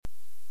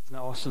Isn't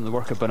that awesome, the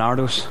work of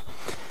Bernardo's?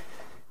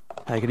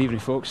 Hi, good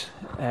evening, folks.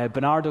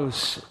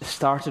 Bernardo's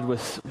started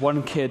with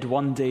one kid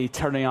one day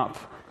turning up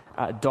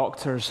at a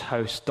doctor's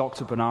house,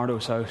 Dr.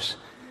 Bernardo's house.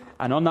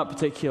 And on that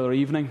particular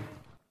evening,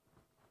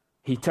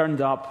 he turned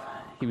up,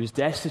 he was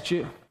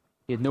destitute,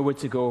 he had nowhere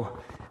to go.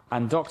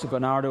 And Dr.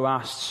 Bernardo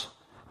asked,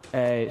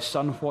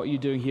 son, what are you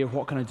doing here?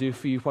 What can I do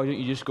for you? Why don't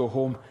you just go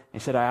home? He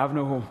said, I have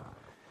no home.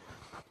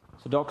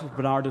 So Dr.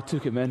 Bernardo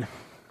took him in,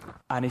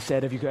 and he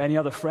said, have you got any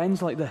other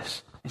friends like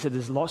this? He said,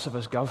 there's lots of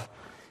us, Gov.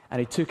 And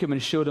he took him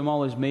and showed him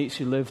all his mates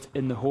who lived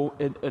in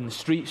the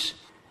streets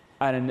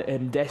and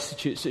in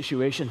destitute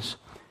situations.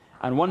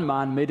 And one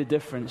man made a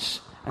difference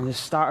and has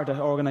started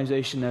an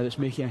organization now that's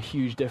making a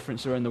huge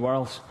difference around the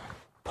world.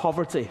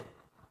 Poverty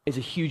is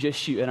a huge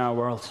issue in our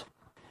world.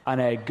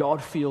 And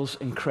God feels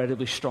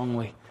incredibly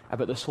strongly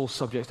about this whole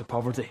subject of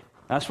poverty.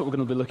 And that's what we're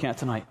going to be looking at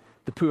tonight,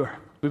 the poor.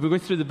 We've been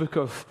going through the book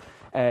of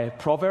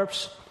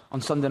Proverbs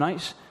on Sunday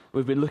nights.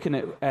 We've been looking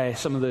at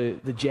some of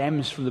the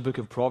gems from the book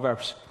of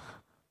Proverbs.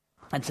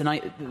 And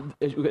tonight,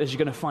 as you're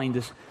going to find,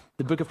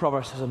 the book of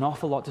Proverbs has an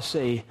awful lot to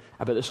say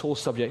about this whole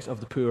subject of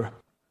the poor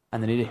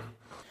and the needy.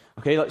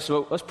 Okay,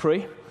 let's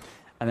pray,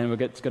 and then we're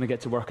going to get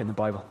to work in the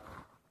Bible.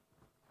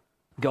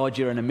 God,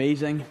 you're an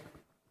amazing,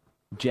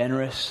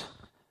 generous,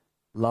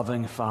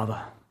 loving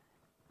Father.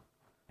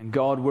 And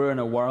God, we're in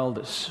a world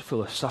that's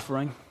full of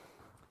suffering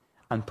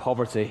and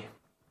poverty.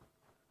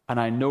 And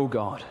I know,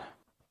 God,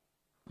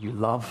 you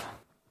love,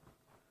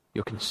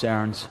 you're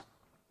concerned,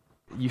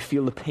 you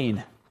feel the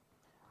pain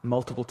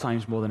multiple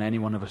times more than any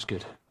one of us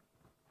could.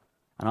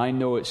 And I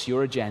know it's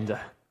your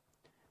agenda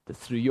that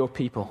through your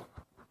people,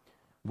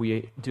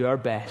 we do our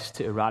best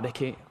to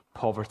eradicate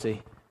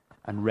poverty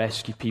and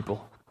rescue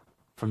people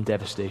from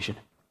devastation.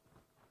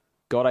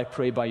 God, I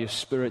pray by your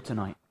Spirit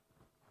tonight,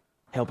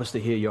 help us to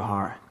hear your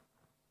heart.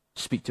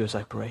 Speak to us,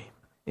 I pray,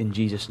 in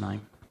Jesus'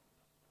 name.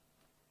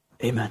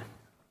 Amen.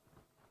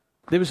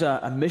 There was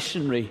a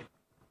missionary.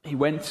 He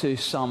went to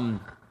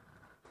some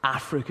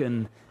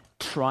African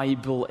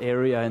tribal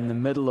area in the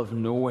middle of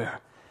nowhere,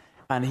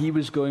 and he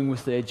was going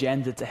with the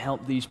agenda to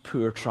help these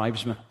poor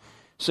tribesmen.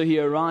 So he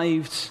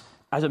arrived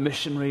as a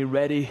missionary,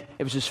 ready.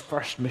 It was his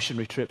first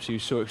missionary trip, so he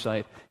was so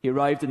excited. He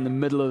arrived in the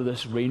middle of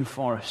this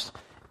rainforest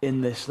in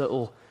this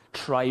little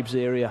tribes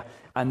area,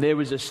 and there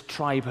was this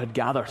tribe had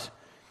gathered.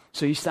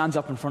 So he stands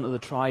up in front of the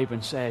tribe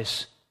and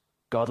says,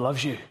 God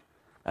loves you.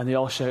 And they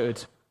all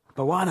shouted,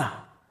 Bawana.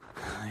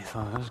 And he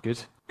thought, that was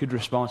good. Good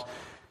response.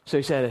 So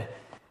he said,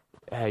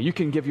 you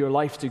can give your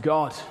life to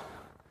God.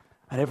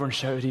 And everyone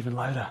shouted even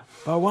louder,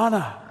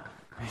 Bawana.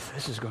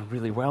 This is going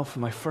really well for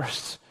my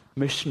first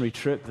missionary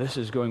trip. This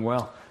is going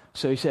well.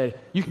 So he said,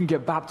 you can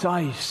get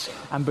baptized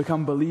and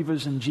become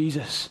believers in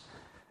Jesus.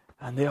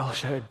 And they all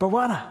shouted,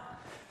 Bawana.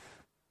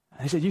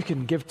 And he said, you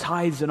can give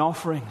tithes and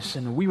offerings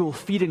and we will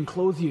feed and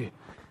clothe you.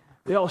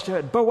 They all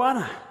shouted,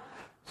 Bawana.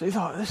 So he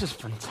thought, this is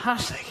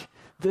fantastic.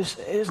 This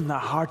isn't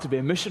that hard to be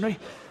a missionary.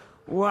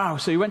 Wow.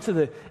 So he went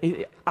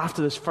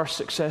after this first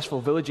successful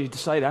village, he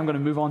decided, I'm going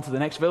to move on to the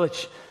next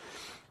village.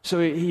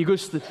 So he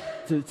goes to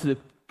the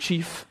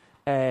chief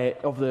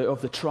of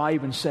the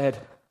tribe and said,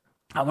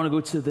 I want to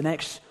go to the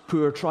next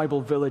poor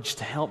tribal village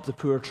to help the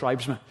poor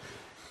tribesmen.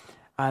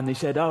 And they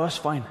said, oh, that's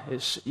fine.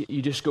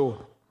 You just go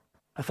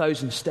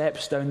 1,000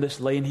 steps down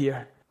this lane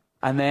here,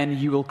 and then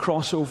you will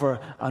cross over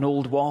an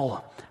old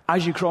wall.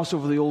 As you cross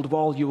over the old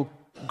wall, you will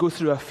go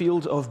through a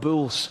field of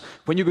bulls.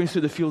 When you're going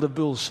through the field of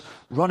bulls,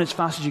 run as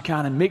fast as you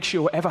can and make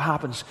sure whatever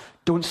happens,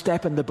 don't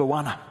step in the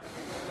bawana.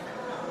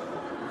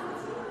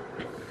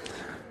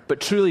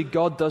 But truly,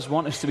 God does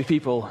want us to be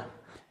people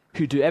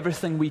who do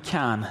everything we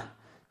can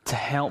to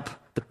help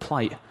the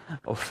plight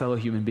of fellow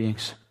human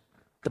beings.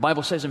 The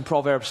Bible says in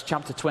Proverbs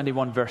chapter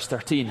 21, verse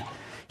 13,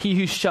 he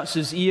who shuts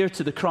his ear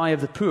to the cry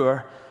of the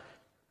poor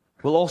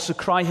will also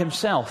cry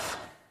himself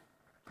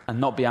and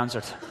not be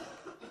answered.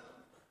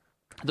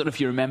 I don't know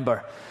if you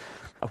remember,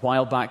 a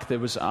while back there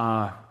was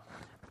a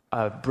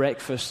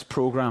breakfast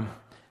program.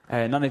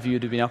 None of you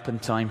would have been up in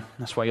time.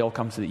 That's why you all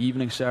come to the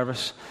evening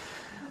service,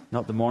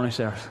 not the morning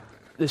service.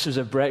 This was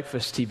a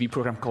breakfast TV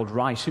program called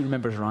Rise. Who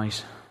remembers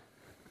Rise?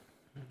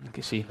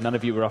 Okay, see, none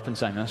of you were up in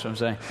time. That's what I'm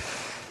saying.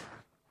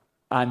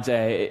 And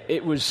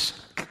it was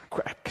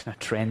quite a kind of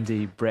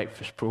trendy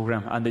breakfast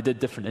program, and they did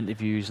different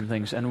interviews and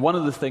things. And one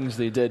of the things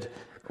they did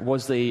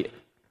was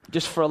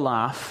just for a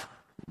laugh,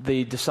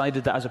 they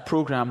decided that as a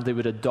program they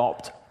would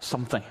adopt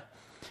something.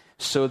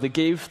 So they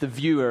gave the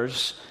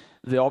viewers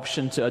the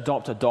option to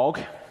adopt a dog,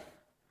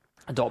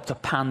 adopt a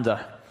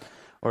panda,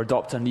 or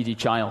adopt a needy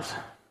child.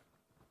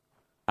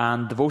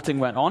 And the voting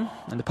went on,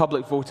 and the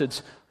public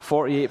voted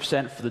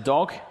 48% for the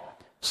dog,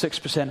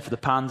 6% for the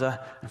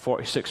panda, and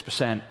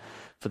 46%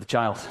 for the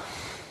child.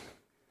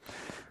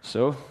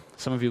 So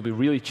some of you will be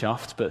really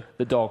chuffed, but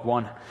the dog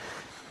won.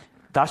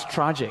 That's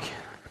tragic.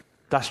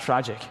 That's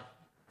tragic.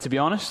 To be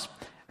honest,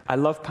 I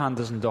love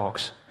pandas and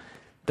dogs.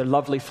 They're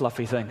lovely,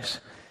 fluffy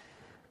things.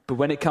 But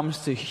when it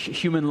comes to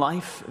human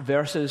life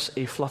versus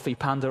a fluffy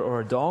panda or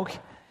a dog,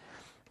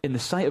 in the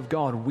sight of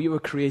God, we were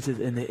created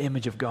in the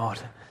image of God.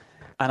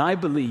 And I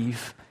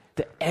believe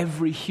that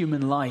every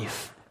human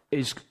life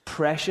is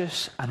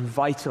precious and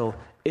vital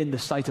in the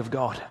sight of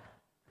God.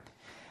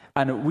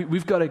 And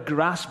we've got to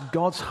grasp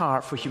God's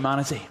heart for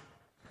humanity.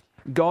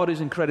 God is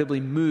incredibly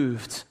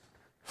moved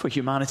for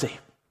humanity,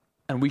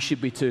 and we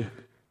should be too.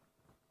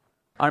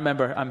 I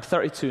remember, I'm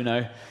 32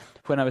 now.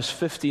 When I was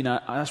 15,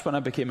 that's when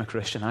I became a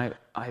Christian.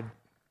 I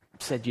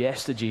said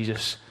yes to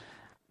Jesus.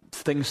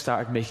 Things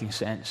started making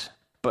sense.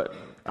 But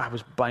I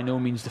was by no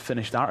means the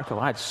finished article.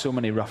 I had so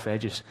many rough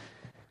edges.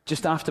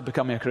 Just after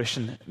becoming a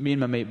Christian, me and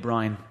my mate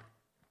Brian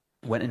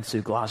went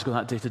into Glasgow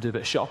that day to do a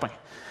bit of shopping.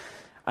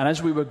 And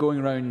as we were going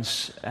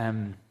around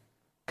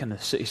kind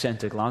of city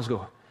centre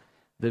Glasgow,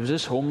 there was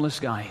this homeless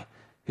guy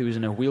who was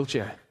in a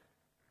wheelchair.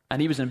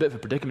 And he was in a bit of a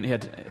predicament. He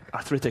had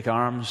arthritic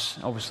arms.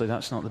 Obviously,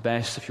 that's not the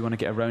best if you want to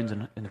get around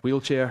in a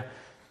wheelchair.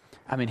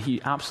 I mean,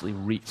 he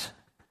absolutely reeked.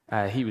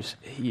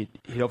 He'd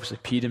obviously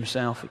peed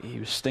himself. He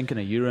was stinking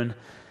of urine.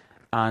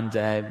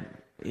 And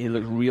he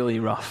looked really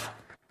rough.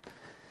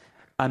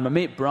 And my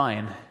mate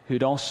Brian,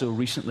 who'd also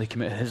recently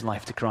committed his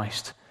life to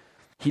Christ,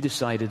 he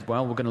decided,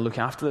 well, we're going to look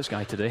after this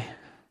guy today.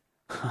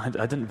 I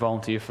didn't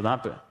volunteer for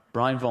that, but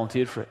Brian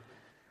volunteered for it.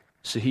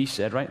 So he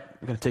said, right,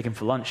 we're going to take him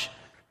for lunch.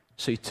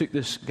 So he took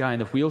this guy in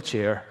the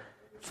wheelchair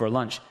for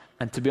lunch.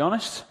 And to be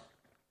honest,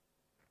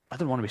 I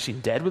didn't want to be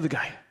seen dead with the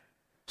guy.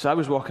 So I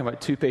was walking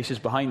about 2 paces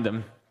behind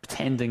them,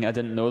 pretending I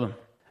didn't know them.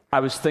 I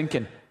was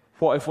thinking,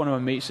 what if one of my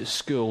mates at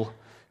school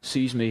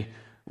sees me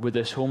with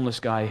this homeless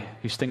guy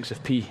who stinks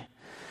of pee?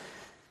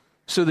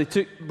 So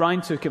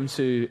Brian took him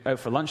out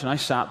for lunch, and I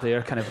sat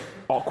there kind of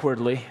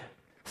awkwardly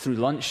through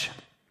lunch.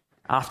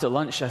 After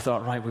lunch, I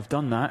thought, right, we've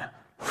done that.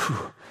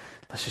 Whew,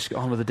 let's just get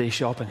on with the day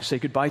shopping. Say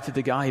goodbye to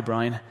the guy,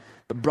 Brian.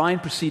 But Brian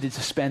proceeded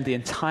to spend the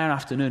entire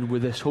afternoon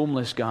with this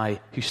homeless guy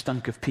who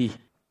stunk of pee.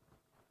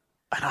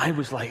 And I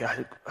was like,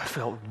 I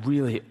felt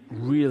really,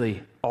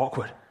 really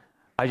awkward.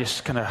 I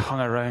just kind of hung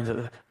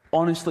around,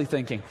 honestly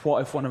thinking,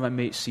 what if one of my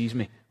mates sees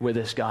me with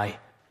this guy?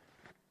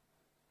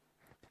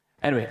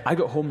 Anyway, I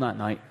got home that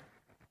night.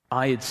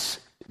 I had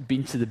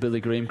been to the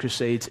Billy Graham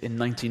crusade in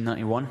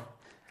 1991.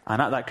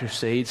 And at that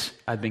crusade,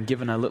 I'd been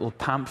given a little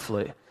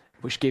pamphlet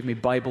which gave me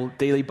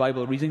daily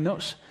Bible reading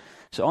notes.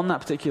 So on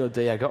that particular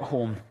day, I got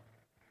home,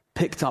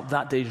 picked up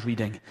that day's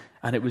reading,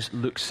 and it was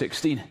Luke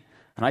 16.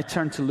 And I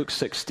turned to Luke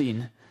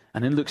 16,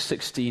 and in Luke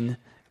 16,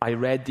 I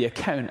read the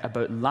account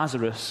about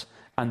Lazarus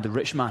and the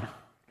rich man.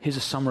 Here's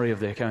a summary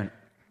of the account.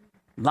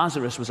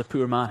 Lazarus was a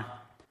poor man.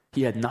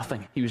 He had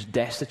nothing. He was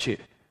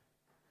destitute.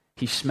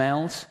 He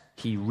smelled,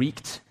 he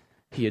reeked,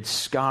 he had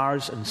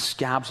scars and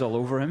scabs all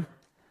over him.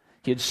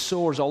 He had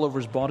sores all over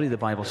his body, the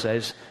Bible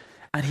says,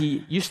 and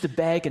he used to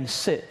beg and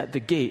sit at the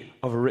gate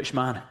of a rich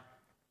man.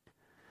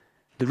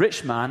 The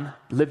rich man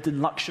lived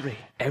in luxury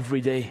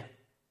every day.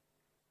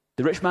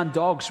 The rich man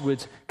dogs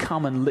would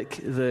come and lick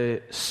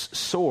the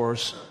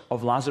sores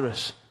of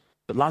Lazarus,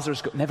 but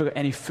Lazarus never got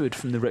any food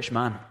from the rich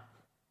man.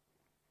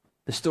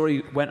 The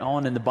story went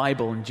on in the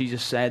Bible, and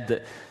Jesus said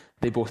that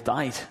they both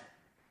died.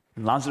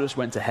 And Lazarus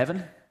went to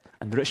heaven,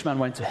 and the rich man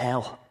went to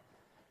hell.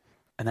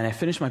 And then I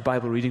finished my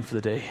Bible reading for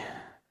the day,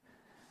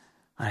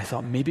 and I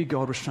thought maybe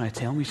God was trying to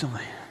tell me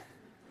something.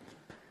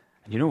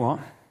 And you know what?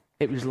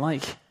 It was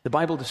like, the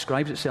Bible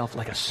describes itself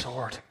like a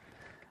sword,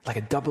 like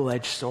a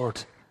double-edged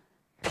sword,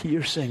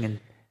 piercing and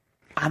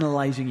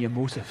analyzing your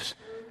motives.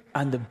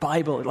 And the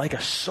Bible, like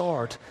a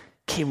sword,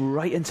 came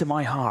right into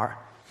my heart,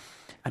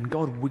 and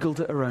God wiggled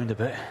it around a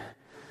bit.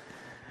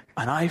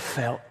 And I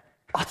felt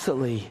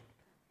utterly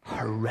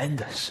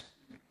horrendous.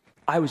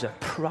 I was a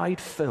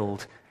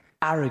pride-filled,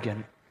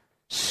 arrogant,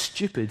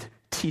 stupid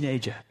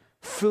teenager,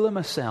 full of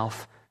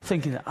myself,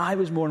 thinking that I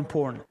was more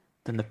important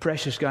than the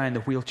precious guy in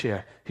the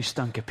wheelchair who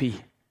stunk of pee.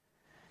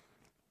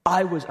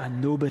 I was a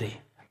nobody.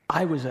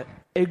 I was an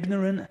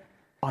ignorant,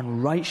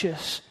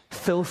 unrighteous,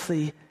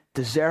 filthy,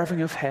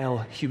 deserving of hell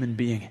human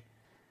being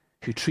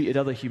who treated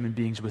other human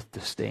beings with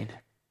disdain.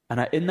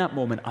 And in that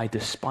moment, I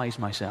despised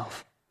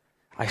myself.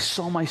 I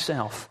saw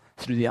myself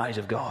through the eyes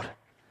of God.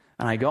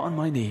 And I got on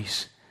my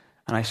knees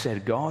and I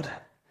said, God,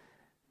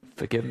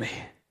 forgive me.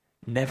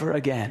 Never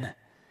again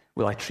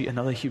will I treat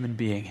another human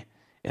being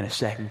in a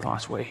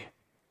second-class way.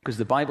 Because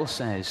the Bible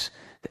says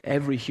that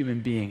every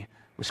human being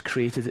was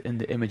created in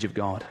the image of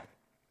God.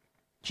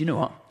 Do you know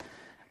what?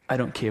 I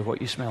don't care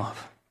what you smell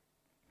of.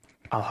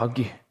 I'll hug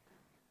you.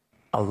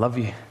 I'll love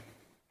you.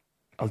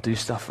 I'll do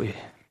stuff for you.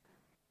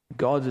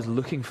 God is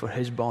looking for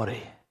his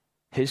body,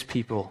 his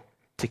people,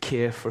 to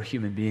care for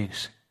human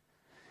beings.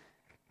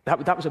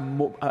 That was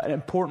an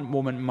important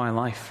moment in my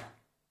life.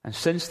 And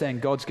since then,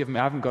 God's given me,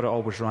 I haven't got it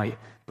always right,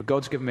 but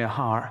God's given me a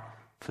heart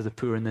for the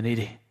poor and the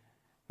needy.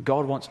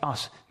 God wants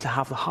us to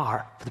have the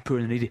heart for the poor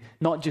and the needy.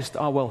 Not just,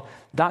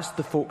 that's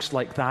the folks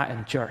like that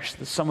in church.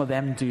 Some of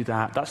them do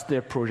that. That's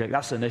their project.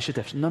 That's the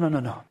initiatives.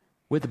 No.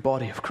 We're the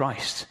body of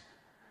Christ.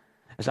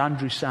 As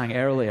Andrew sang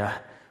earlier,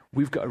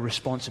 we've got a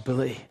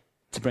responsibility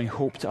to bring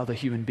hope to other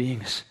human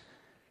beings,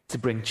 to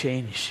bring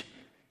change,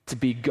 to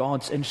be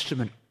God's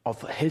instrument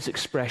of his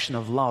expression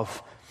of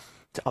love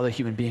to other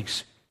human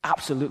beings.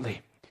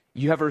 Absolutely.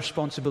 You have a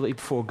responsibility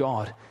before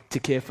God to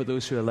care for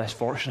those who are less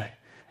fortunate.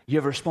 You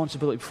have a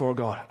responsibility before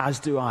God, as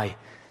do I,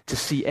 to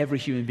see every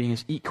human being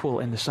as equal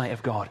in the sight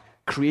of God,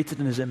 created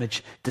in his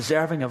image,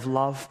 deserving of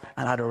love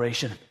and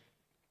adoration.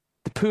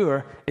 The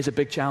poor is a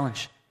big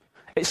challenge.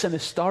 It's an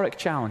historic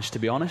challenge, to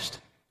be honest.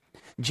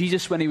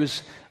 Jesus, when he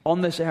was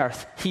on this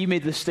earth, he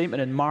made this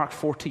statement in Mark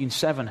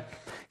 14:7.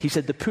 He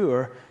said, the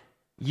poor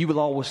you will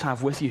always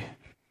have with you.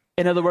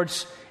 In other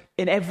words,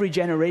 in every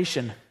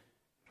generation,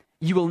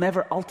 you will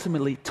never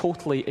ultimately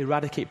totally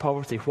eradicate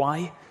poverty.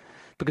 Why?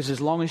 Because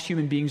as long as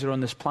human beings are on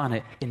this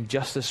planet,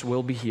 injustice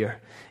will be here.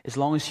 As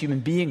long as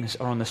human beings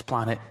are on this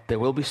planet, there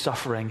will be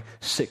suffering,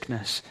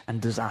 sickness,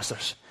 and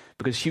disasters.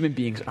 Because human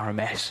beings are a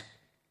mess.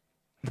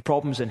 The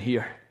problem's in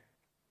here.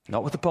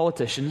 Not with the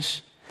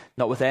politicians,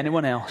 not with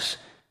anyone else,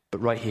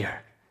 but right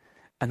here.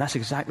 And that's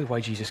exactly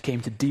why Jesus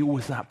came, to deal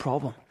with that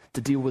problem,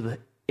 to deal with the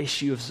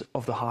issue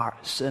of the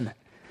heart, sin.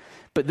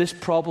 But this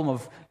problem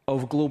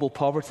of global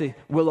poverty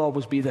will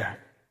always be there.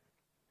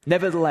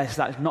 Nevertheless,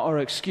 that is not our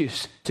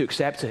excuse to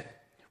accept it.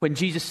 When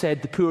Jesus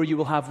said, the poor you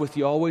will have with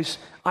you always,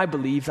 I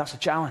believe that's a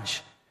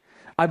challenge.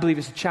 I believe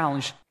it's a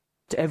challenge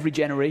to every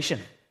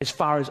generation as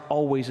far as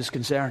always is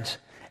concerned.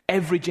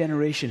 Every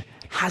generation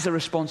has a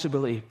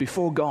responsibility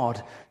before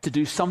God to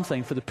do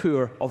something for the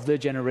poor of their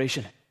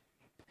generation.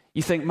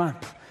 You think, man,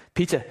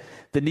 Peter,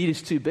 the need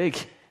is too big.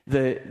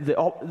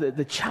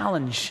 The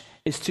challenge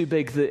is too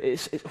big.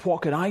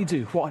 What could I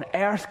do? What on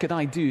earth could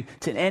I do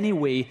to in any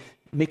way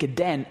make a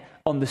dent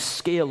on the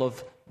scale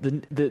of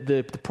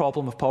the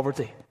problem of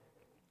poverty?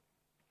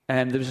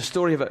 There was a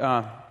story of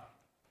a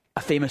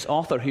famous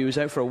author who was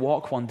out for a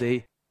walk one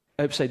day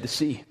outside the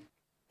sea.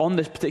 On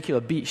this particular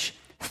beach,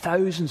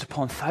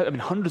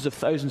 hundreds of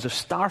thousands of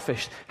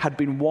starfish had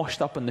been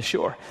washed up on the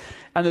shore.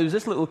 And there was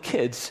this little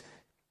kid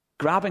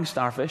grabbing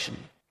starfish and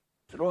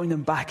throwing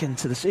them back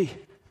into the sea.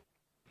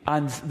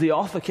 And the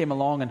author came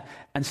along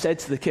and said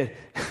to the kid,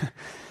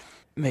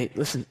 mate,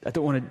 listen, I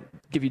don't want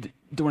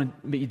to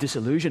make you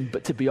disillusioned,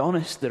 but to be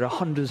honest, there are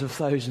hundreds of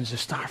thousands of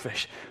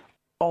starfish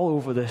all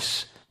over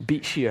this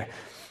beach here.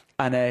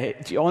 And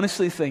do you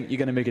honestly think you're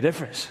going to make a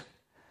difference?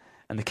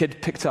 And the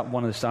kid picked up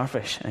one of the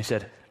starfish and he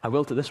said, I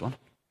will to this one.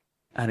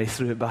 And he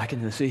threw it back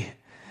into the sea.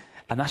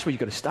 And that's where you've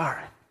got to start.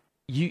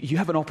 You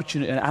have an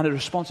opportunity and a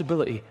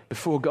responsibility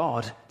before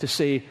God to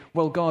say,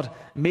 well, God,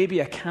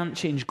 maybe I can't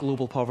change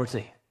global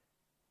poverty,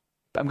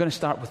 but I'm going to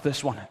start with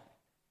this one,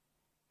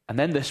 and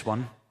then this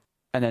one,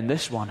 and then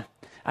this one.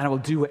 And I will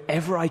do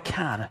whatever I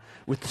can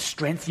with the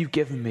strength you've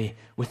given me,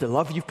 with the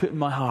love you've put in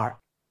my heart,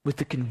 with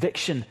the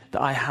conviction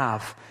that I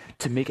have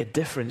to make a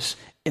difference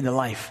in the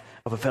life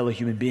of a fellow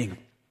human being.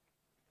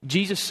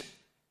 Jesus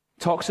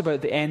talks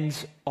about the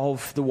end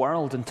of the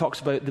world and talks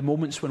about the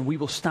moments when we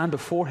will stand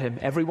before him,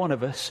 every one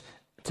of us,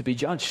 to be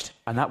judged.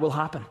 And that will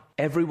happen.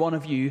 Every one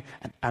of you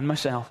and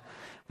myself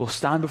will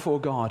stand before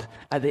God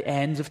at the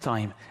end of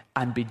time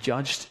and be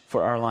judged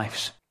for our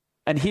lives.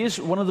 And here's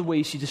one of the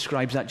ways he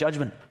describes that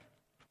judgment.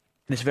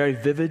 And it's very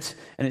vivid,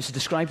 and it's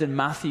described in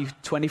Matthew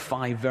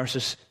 25,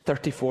 verses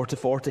 34 to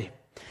 40.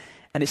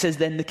 And it says,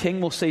 then the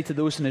king will say to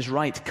those on his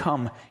right,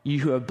 come, you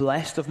who are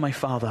blessed of my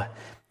Father,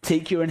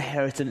 take your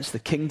inheritance, the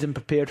kingdom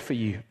prepared for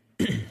you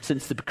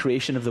since the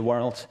creation of the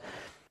world.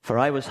 For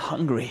I was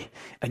hungry,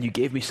 and you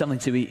gave me something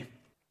to eat.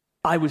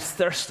 I was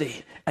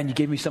thirsty, and you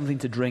gave me something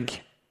to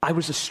drink. I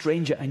was a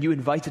stranger, and you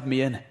invited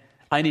me in.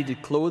 I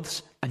needed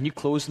clothes, and you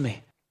clothed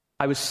me.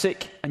 I was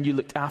sick, and you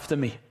looked after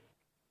me.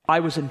 I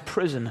was in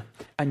prison,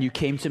 and you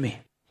came to me.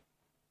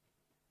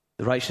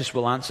 The righteous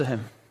will answer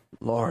him,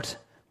 Lord,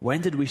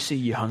 when did we see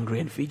you hungry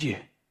and feed you?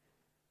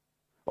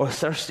 Or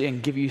thirsty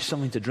and give you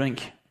something to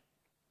drink?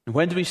 And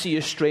when did we see you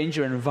a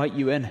stranger and invite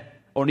you in?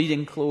 Or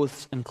needing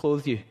clothes and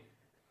clothe you?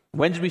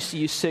 When did we see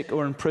you sick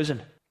or in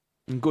prison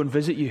and go and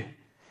visit you?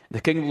 The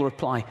king will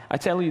reply, I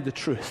tell you the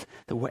truth,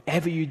 that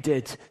whatever you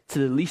did to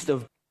the least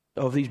of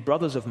these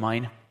brothers of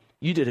mine,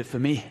 you did it for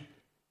me.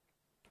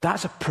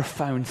 That's a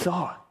profound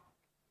thought.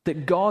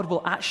 That God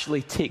will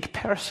actually take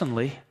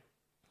personally,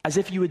 as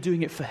if you were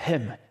doing it for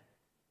him.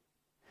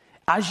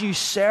 As you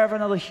serve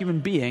another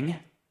human being,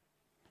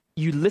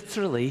 you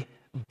literally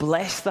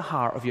bless the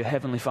heart of your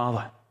heavenly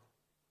Father.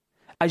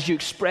 As you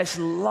express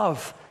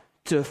love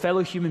to a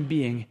fellow human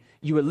being,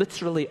 you are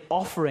literally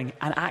offering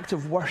an act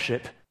of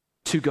worship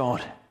to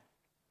God.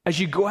 As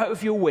you go out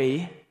of your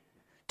way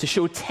to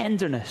show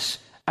tenderness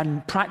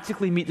and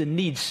practically meet the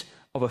needs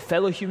of a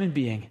fellow human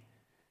being,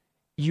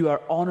 you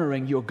are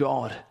honoring your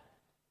God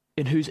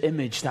in whose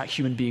image that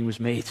human being was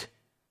made.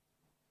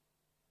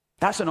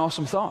 That's an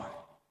awesome thought.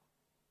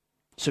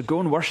 So go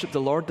and worship the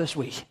Lord this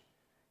week.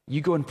 You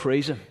go and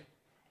praise him.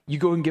 You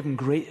go and give him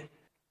great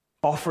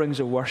offerings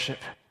of worship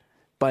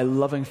by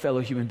loving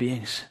fellow human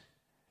beings.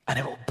 And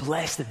it will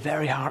bless the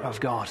very heart of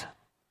God.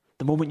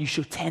 The moment you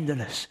show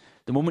tenderness,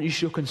 the moment you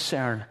show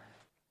concern.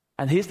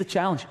 And here's the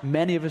challenge.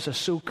 Many of us are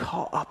so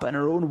caught up in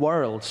our own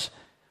worlds,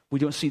 we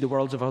don't see the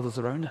worlds of others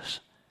around us.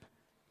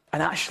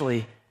 And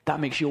actually, that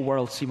makes your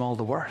world seem all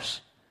the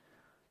worse.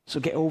 So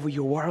get over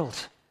your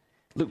world.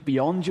 Look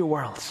beyond your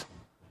world.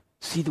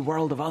 See the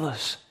world of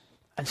others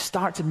and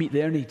start to meet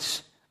their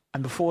needs.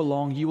 And before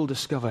long, you will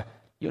discover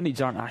your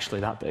needs aren't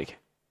actually that big.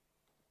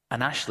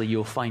 And actually,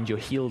 you'll find you're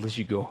healed as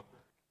you go.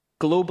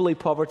 Globally,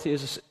 poverty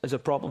is a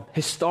problem.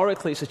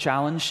 Historically, it's a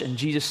challenge. And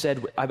Jesus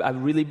said, I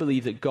really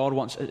believe that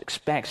God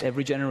expects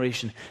every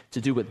generation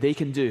to do what they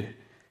can do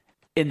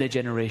in their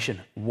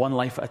generation, one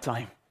life at a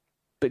time.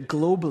 But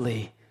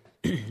globally,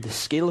 the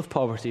scale of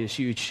poverty is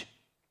huge.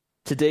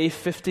 Today,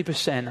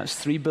 50%, that's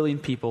 3 billion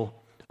people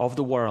of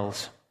the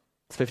world,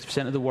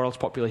 50% of the world's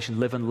population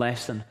live on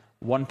less than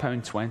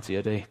 £1.20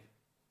 a day.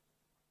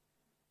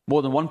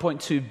 More than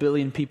 1.2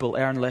 billion people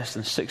earn less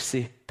than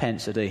 60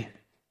 pence a day.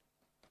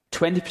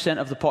 20%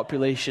 of the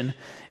population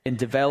in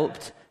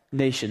developed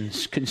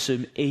nations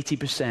consume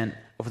 80%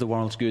 of the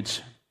world's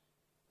goods.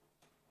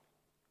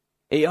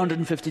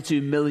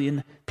 852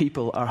 million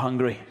people are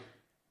hungry.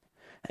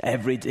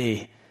 Every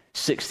day,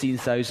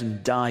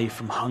 16,000 die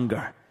from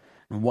hunger,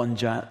 and one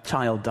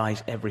child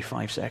dies every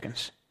 5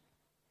 seconds.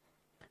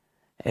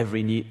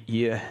 Every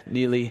year,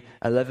 nearly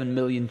 11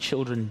 million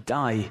children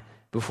die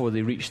before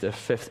they reach their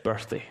 5th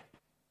birthday.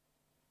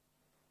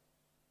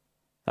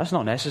 That's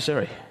not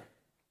necessary.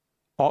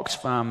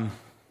 Oxfam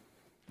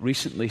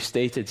recently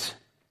stated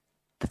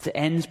that to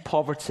end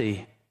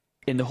poverty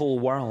in the whole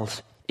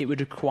world, it would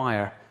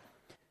require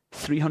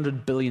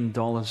 $300 billion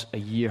a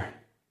year.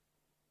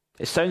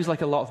 It sounds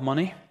like a lot of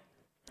money.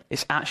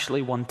 It's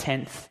actually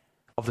 1/10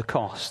 of the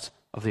cost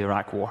of the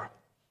Iraq War.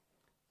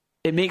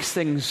 It makes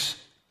things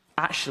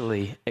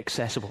actually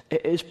accessible.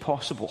 It is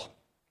possible.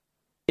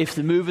 If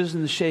the movers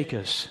and the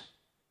shakers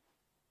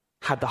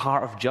had the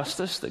heart of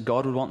justice that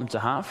God would want them to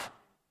have,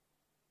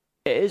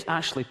 it is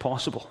actually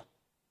possible.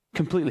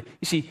 Completely.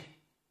 You see,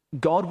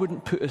 God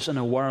wouldn't put us in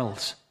a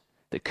world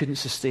that couldn't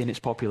sustain its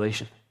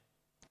population.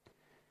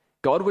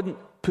 God wouldn't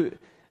put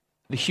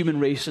the human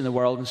race in the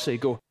world and say,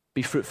 go,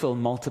 be fruitful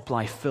and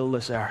multiply, fill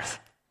this earth.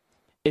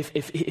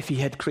 If he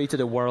had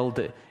created a world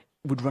that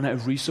would run out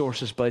of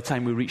resources by the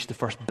time we reach the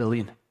first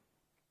billion.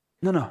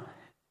 No.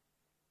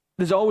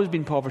 There's always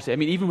been poverty. I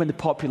mean, even when the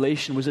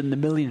population was in the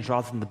millions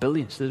rather than the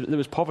billions, there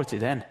was poverty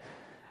then.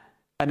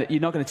 And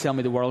you're not going to tell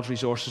me the world's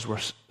resources were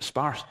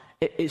sparse.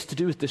 It's to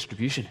do with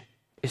distribution.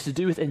 It's to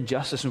do with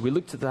injustice. And we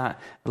looked at that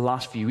the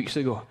last few weeks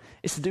ago.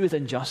 It's to do with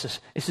injustice.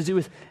 It's to do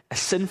with a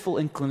sinful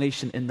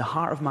inclination in the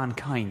heart of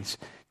mankind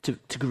to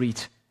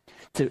greed,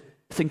 to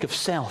think of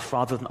self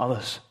rather than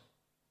others.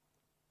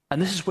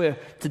 And this is where,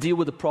 to deal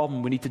with the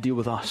problem, we need to deal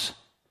with us.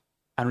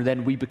 And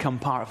then we become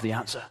part of the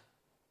answer.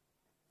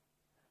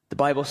 The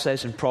Bible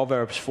says in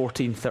Proverbs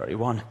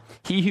 14:31,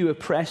 he who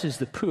oppresses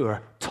the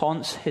poor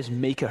taunts his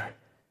maker,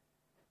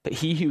 but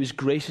he who is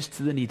gracious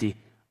to the needy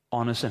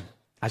honors him.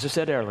 As I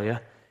said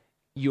earlier,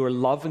 your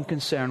love and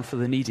concern for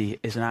the needy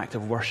is an act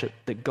of worship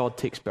that God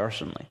takes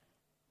personally.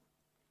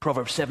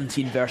 Proverbs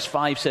 17 verse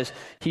 5 says,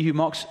 he who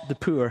mocks the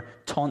poor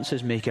taunts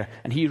his maker,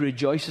 and he who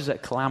rejoices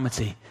at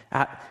calamity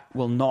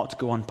will not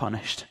go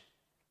unpunished.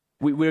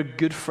 We're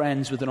good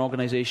friends with an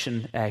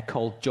organization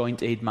called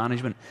Joint Aid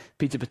Management.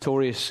 Peter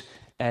Pretorius,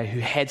 who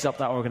heads up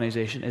that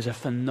organization, is a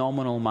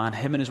phenomenal man.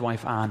 Him and his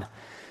wife Anne.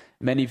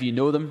 Many of you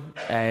know them.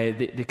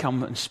 They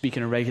come and speak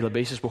on a regular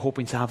basis. We're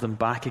hoping to have them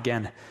back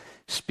again,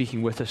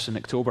 speaking with us in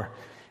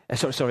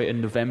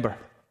in November.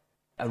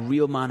 A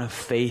real man of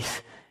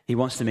faith. He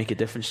wants to make a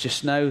difference.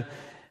 Just now,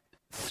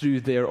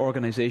 through their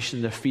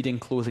organization, they're feeding,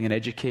 clothing, and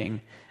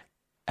educating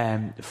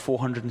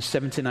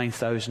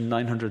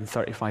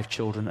 479,935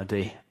 children a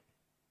day.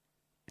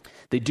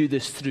 They do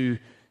this through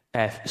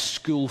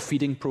school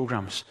feeding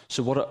programs.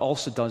 So what it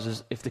also does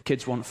is, if the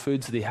kids want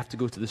food, they have to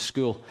go to the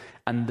school,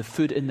 and the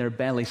food in their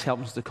bellies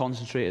helps them to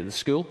concentrate at the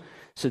school,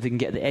 so they can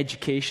get the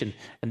education,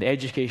 and the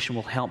education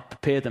will help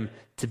prepare them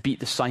to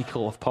beat the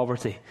cycle of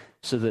poverty,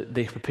 so that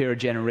they prepare a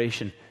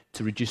generation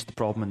to reduce the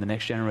problem in the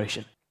next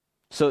generation.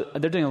 So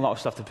they're doing a lot of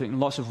stuff. They're putting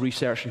lots of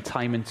research and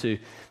time into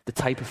the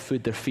type of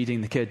food they're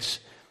feeding the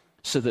kids,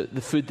 so that the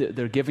food that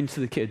they're giving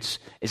to the kids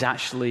is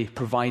actually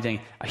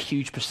providing a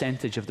huge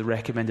percentage of the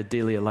recommended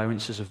daily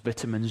allowances of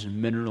vitamins and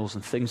minerals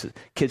and things that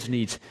kids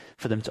need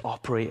for them to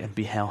operate and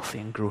be healthy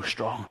and grow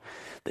strong.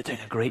 They're doing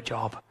a great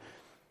job.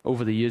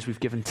 Over the years, we've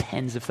given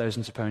tens of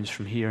thousands of pounds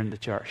from here in the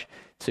church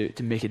to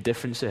make a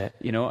difference. I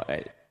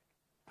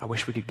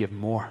wish we could give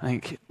more. I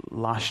think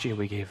last year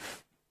we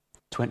gave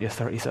 20 or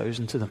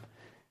 30,000 to them.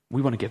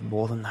 We want to give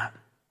more than that.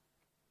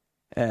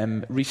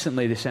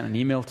 Recently, they sent an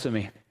email to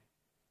me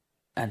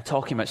and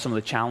talking about some of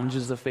the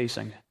challenges they're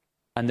facing.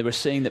 And they were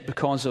saying that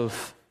because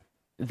of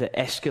the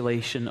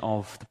escalation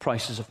of the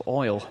prices of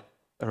oil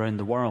around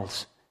the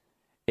world,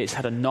 it's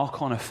had a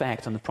knock-on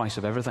effect on the price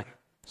of everything.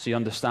 So you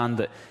understand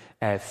that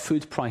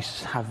food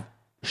prices have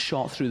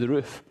shot through the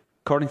roof.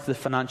 According to the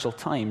Financial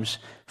Times,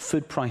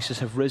 food prices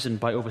have risen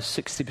by over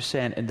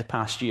 60% in the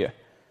past year.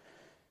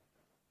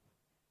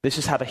 This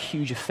has had a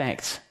huge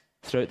effect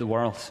throughout the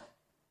world,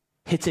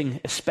 hitting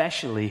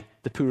especially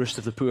the poorest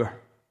of the poor.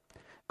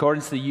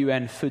 According to the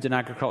UN Food and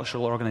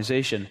Agricultural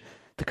Organization,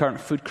 the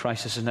current food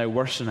crisis is now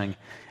worsening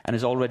and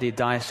is already a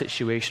dire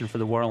situation for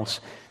the world's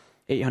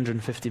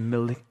 850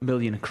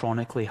 million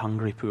chronically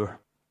hungry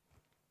poor.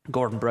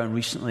 Gordon Brown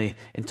recently,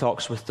 in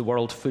talks with the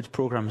World Food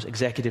Programme's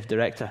executive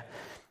director,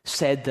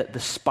 said that the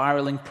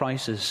spiralling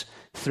prices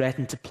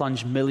threaten to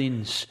plunge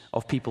millions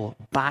of people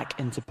back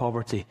into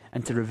poverty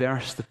and to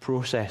reverse the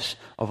process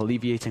of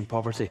alleviating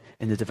poverty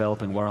in the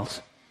developing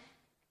world.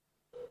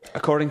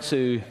 According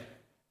to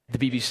the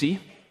BBC,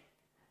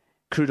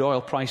 crude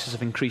oil prices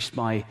have increased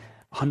by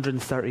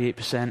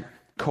 138%,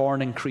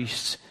 corn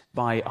increased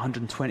by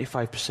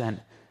 125%,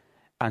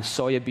 and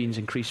soya beans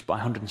increased by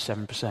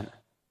 107%.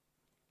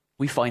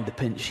 We find the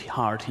pinch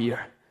hard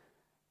here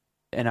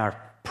in our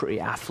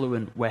pretty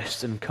affluent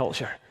Western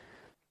culture.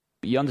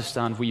 But you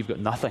understand where you've got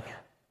nothing.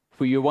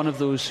 Where you're one of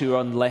those who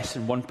earn less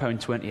than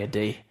 £1.20 a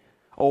day.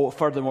 Or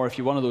furthermore, if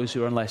you're one of those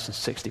who earn less than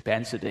 60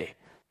 pence a day,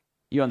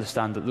 you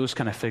understand that those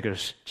kind of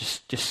figures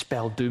just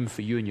spell doom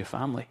for you and your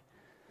family.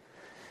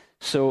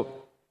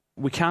 So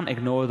we can't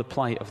ignore the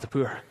plight of the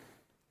poor.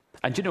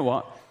 And do you know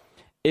what?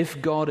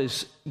 If God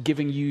is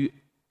giving you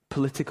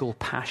political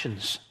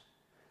passions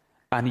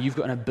and you've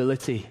got an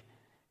ability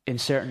in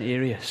certain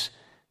areas,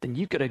 then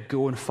you've got to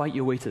go and fight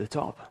your way to the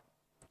top.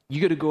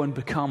 You've got to go and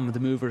become the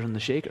movers and the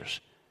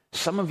shakers.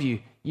 Some of you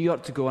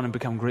ought to go on and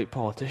become great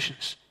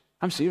politicians.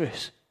 I'm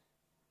serious.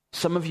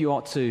 Some of you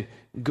ought to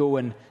go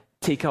and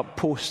take up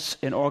posts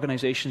in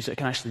organizations that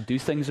can actually do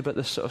things about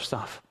this sort of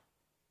stuff.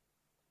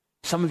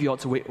 Some of you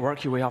ought to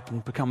work your way up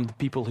and become the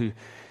people who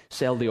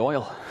sell the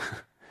oil.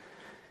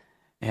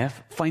 Yeah,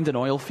 find an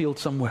oil field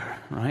somewhere,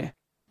 right?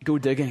 Go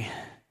digging.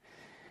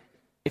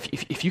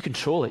 If you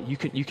control it, you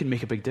can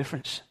make a big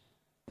difference.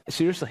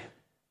 Seriously.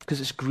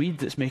 Because it's greed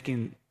that's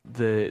making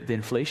the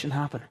inflation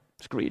happen.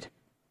 It's greed.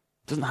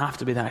 It doesn't have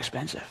to be that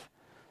expensive.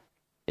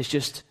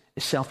 It's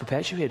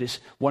self-perpetuated. It's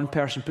one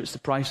person puts the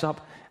price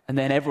up, and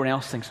then everyone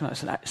else thinks,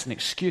 it's an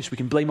excuse. We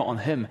can blame it on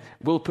him.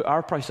 We'll put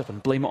our price up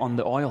and blame it on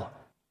the oil.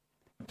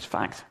 It's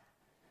fact.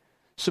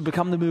 So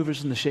become the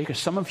movers and the shakers.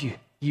 Some of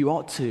you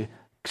ought to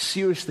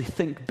seriously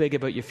think big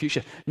about your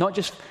future. Not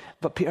just,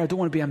 but Peter, I don't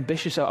want to be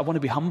ambitious. I want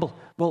to be humble.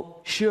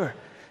 Well, sure.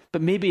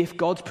 But maybe if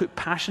God's put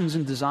passions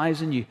and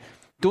desires in you,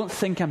 don't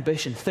think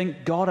ambition.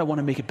 Think, God, I want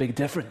to make a big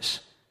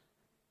difference.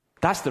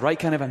 That's the right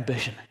kind of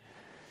ambition.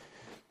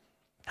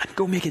 And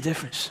go make a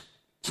difference.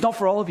 It's not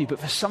for all of you, but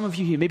for some of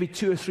you here, maybe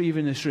 2 or 3 of you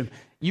in this room,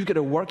 you've got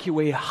to work your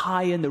way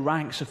high in the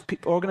ranks of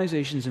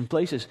organizations and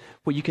places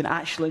where you can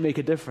actually make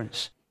a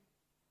difference.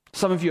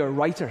 Some of you are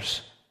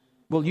writers.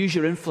 Well, use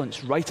your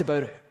influence. Write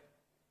about it.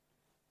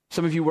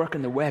 Some of you work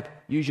on the web.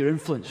 Use your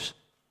influence.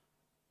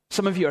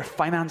 Some of you are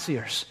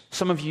financiers.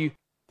 Some of you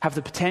have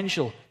the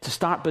potential to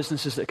start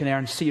businesses that can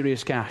earn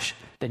serious cash.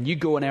 Then you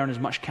go and earn as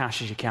much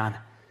cash as you can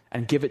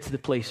and give it to the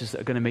places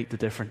that are going to make the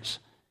difference.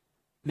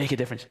 Make a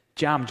difference.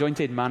 JAM, Joint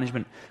Aid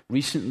Management,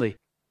 recently,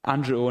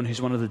 Andrew Owen,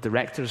 who's one of the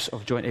directors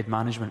of Joint Aid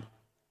Management,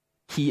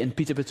 he and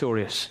Peter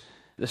Pretorius,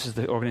 this is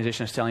the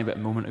organisation I was telling you about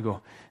a moment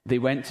ago, they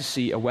went to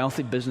see a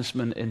wealthy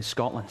businessman in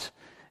Scotland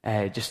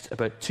just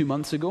about 2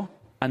 months ago,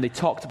 and they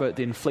talked about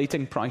the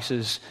inflating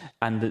prices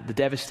and the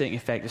devastating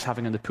effect it's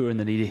having on the poor and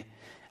the needy.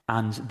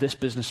 And this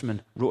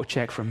businessman wrote a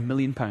cheque for £1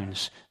 million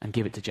and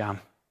gave it to JAM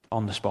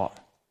on the spot.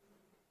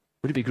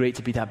 Would it be great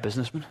to be that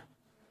businessman?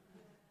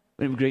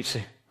 Would it be great to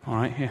say, all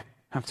right, here,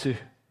 have 2.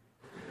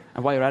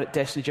 And while you're at it,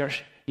 Destiny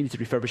Church, you need to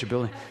refurbish a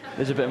building.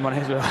 There's a bit of money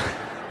as well.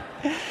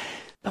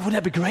 Wouldn't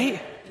that be great?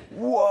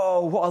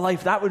 Whoa, what a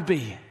life that would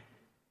be.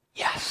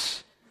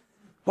 Yes.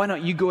 Why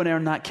not you go and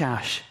earn that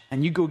cash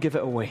and you go give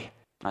it away?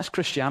 That's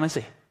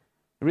Christianity.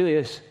 It really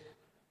is.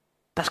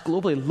 That's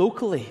globally.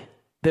 Locally,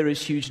 there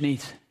is huge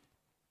need.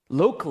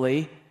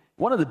 Locally,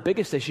 one of the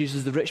biggest issues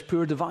is the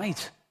rich-poor divide.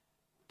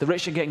 The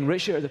rich are getting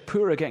richer, the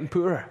poor are getting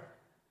poorer.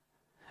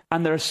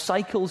 And there are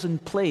cycles in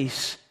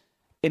place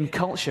in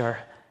culture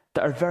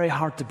that are very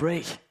hard to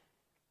break.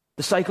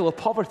 The cycle of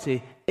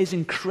poverty is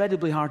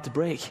incredibly hard to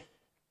break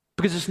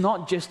because it's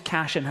not just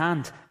cash in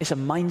hand, it's a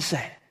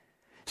mindset.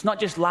 It's not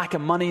just lack of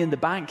money in the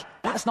bank.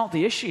 That's not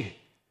the issue.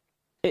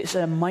 It's a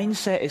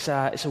mindset, it's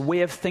a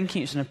way of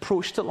thinking, it's an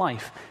approach to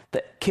life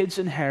that kids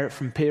inherit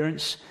from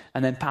parents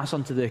and then pass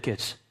on to their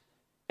kids.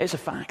 It's a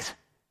fact.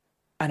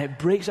 And it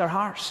breaks our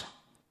hearts.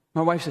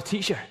 My wife's a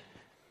teacher.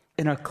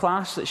 In her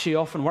class that she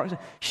often works in,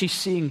 she's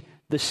seeing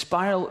the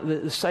spiral,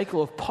 the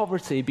cycle of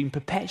poverty being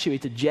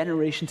perpetuated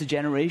generation to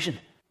generation.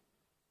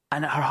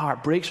 And her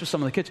heart breaks for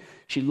some of the kids.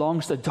 She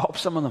longs to adopt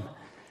some of them.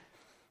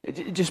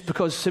 Just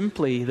because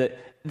simply that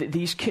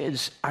these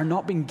kids are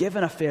not being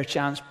given a fair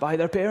chance by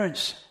their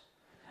parents.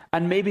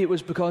 And maybe it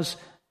was because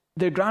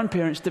their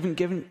grandparents didn't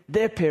give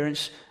their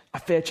parents a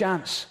fair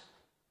chance.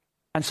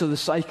 And so the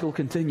cycle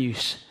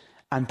continues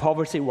and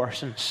poverty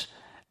worsens.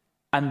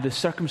 And the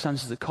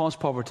circumstances that cause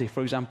poverty,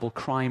 for example,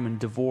 crime and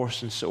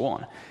divorce and so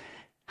on,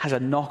 has a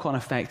knock-on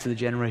effect to the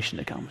generation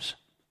that comes.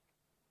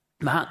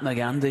 Mahatma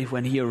Gandhi,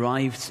 when he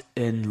arrived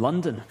in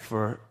London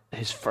for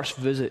his first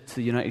visit to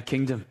the United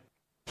Kingdom,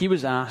 he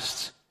was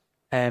asked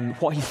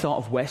what he thought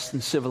of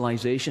Western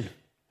civilization.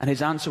 And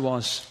his answer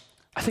was,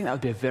 I think that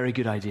would be a very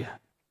good idea.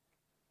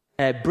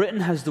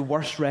 Britain has the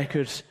worst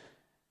record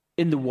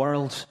in the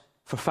world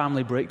for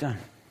family breakdown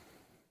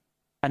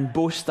and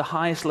boasts the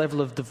highest level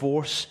of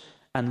divorce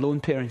and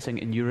lone parenting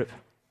in Europe.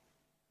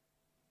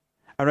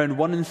 Around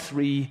 1 in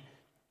 3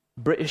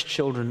 British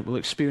children will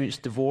experience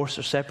divorce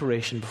or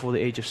separation before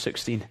the age of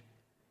 16.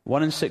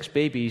 1 in 6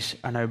 babies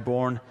are now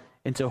born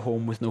into a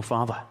home with no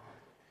father.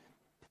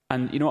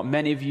 And you know what?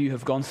 Many of you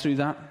have gone through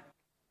that.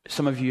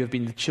 Some of you have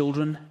been the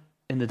children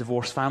in the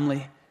divorced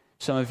family.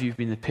 Some of you have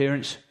been the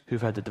parents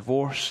who've had the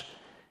divorce.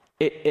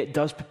 It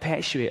does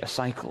perpetuate a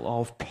cycle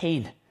of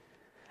pain.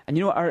 And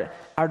you know what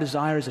our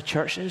desire as a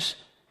church is?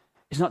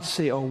 It's not to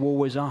say, oh,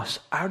 woe is us.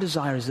 Our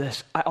desire is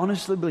this. I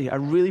honestly believe, I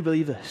really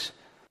believe this,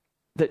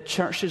 that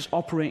churches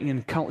operating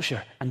in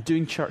culture and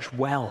doing church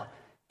well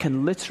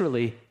can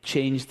literally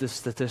change the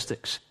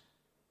statistics.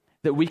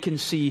 That we can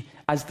see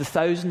as the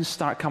thousands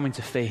start coming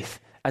to faith,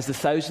 as the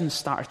thousands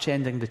start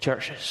attending the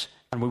churches,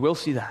 and we will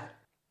see that,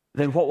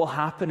 then what will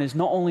happen is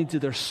not only do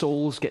their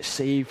souls get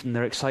saved and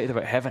they're excited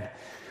about heaven,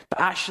 but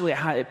actually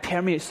it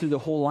permeates through the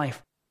whole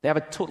life. They have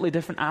a totally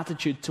different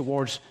attitude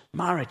towards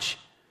marriage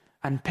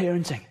and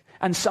parenting.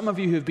 And some of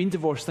you who have been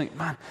divorced think,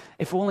 man,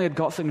 if only I'd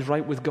got things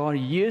right with God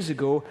years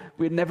ago,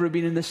 we'd never have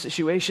been in this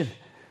situation.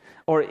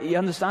 Or you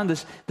understand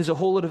this, there's a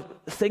whole lot of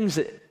things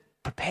that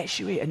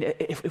perpetuate, and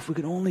if we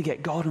could only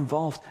get God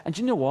involved. And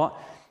do you know what?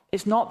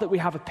 It's not that we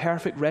have a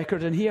perfect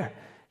record in here.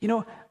 You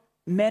know,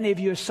 many of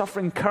you are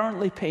suffering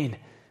currently pain,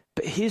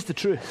 but here's the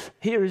truth.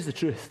 Here is the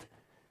truth.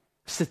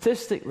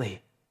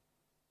 Statistically,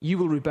 you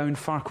will rebound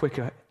far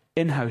quicker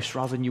in-house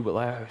rather than you will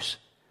out-house.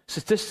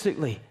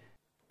 Statistically,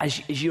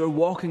 as you're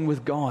walking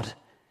with God,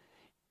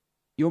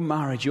 your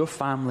marriage, your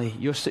family,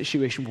 your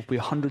situation will be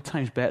 100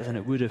 times better than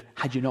it would have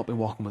had you not been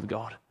walking with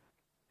God.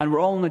 And we're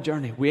all on a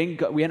journey. We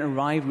ain't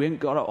arrived. We ain't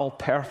got it all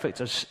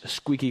perfect or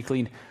squeaky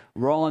clean.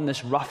 We're all on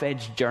this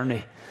rough-edged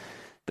journey.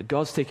 But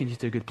God's taking you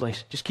to a good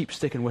place. Just keep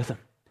sticking with Him.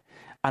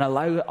 And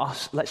allow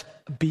us, let's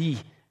be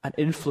an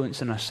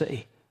influence in our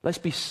city. Let's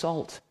be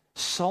salt.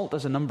 Salt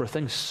does a number of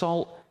things.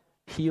 Salt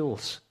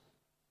heals.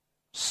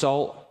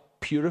 Salt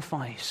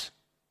purifies.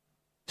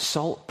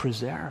 Salt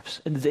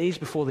preserves. In the days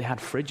before they had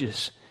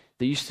fridges,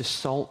 they used to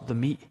salt the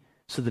meat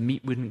so the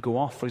meat wouldn't go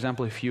off. For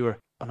example, if you were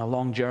on a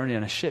long journey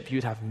on a ship,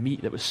 you'd have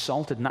meat that was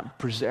salted and that would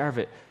preserve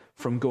it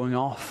from going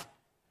off.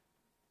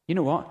 You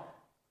know what?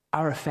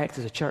 Our effect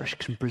as a church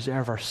can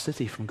preserve our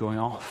city from going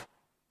off.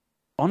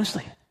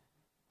 Honestly,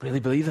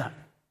 really believe that.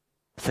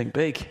 Think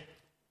big.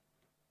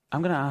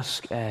 I'm going to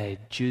ask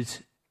Jude.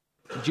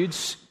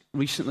 Jude's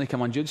recently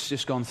come on. Jude's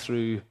just gone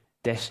through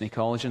Destiny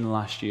College in the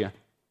last year.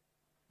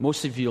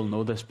 Most of you will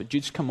know this, but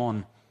Jude's come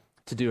on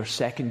to do her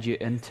second year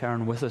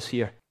intern with us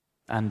here.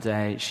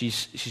 And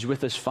she's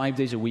with us 5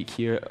 days a week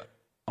here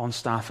on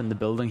staff in the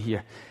building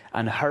here.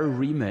 And her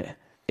remit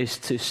is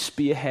to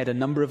spearhead a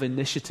number of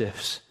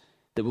initiatives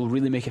that will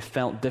really make a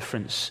felt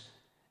difference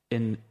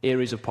in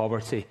areas of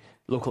poverty,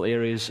 local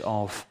areas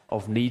of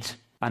need.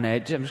 And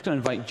I'm just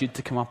going to invite Jude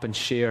to come up and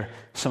share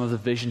some of the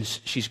visions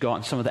she's got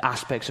and some of the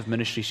aspects of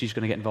ministry she's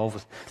going to get involved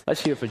with.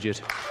 Let's hear it for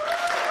Jude.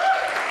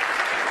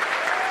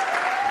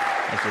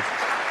 Thanks, Jude.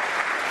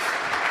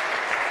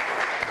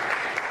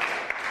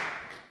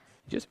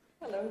 Jude?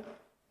 Hello.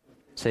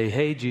 Say,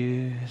 hey,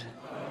 Jude.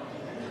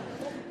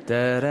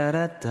 Da da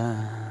da da.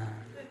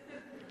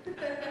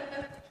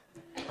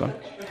 Go on.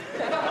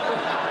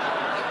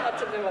 I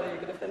don't know whether you're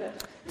going to finish.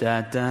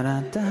 Da da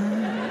da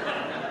da.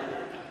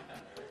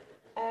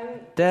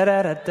 Da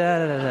da da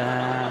da da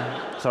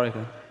da. Sorry, go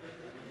on.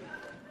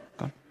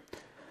 Go on.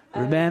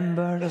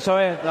 Remember?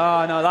 Sorry.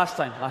 Oh no, last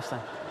time.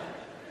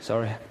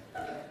 Sorry.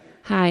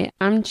 Hi,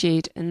 I'm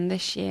Jude, and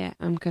this year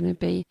I'm going to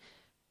be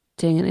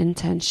doing an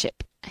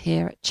internship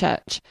here at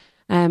church.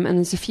 And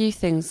there's a few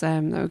things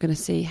that we're going to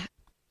see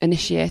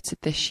initiated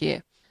this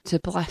year to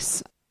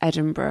bless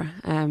Edinburgh,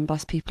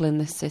 bless people in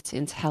this city,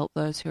 and to help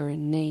those who are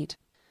in need.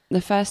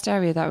 The first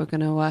area that we're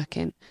going to work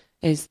in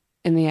is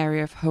in the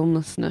area of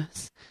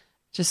homelessness.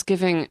 Just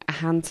giving a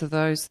hand to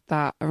those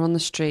that are on the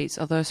streets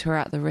or those who are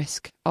at the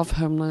risk of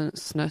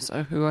homelessness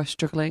or who are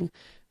struggling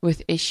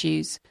with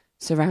issues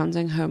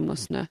surrounding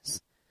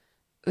homelessness.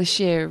 This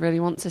year, I really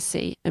want to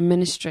see a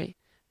ministry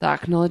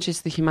that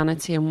acknowledges the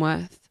humanity and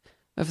worth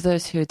of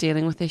those who are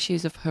dealing with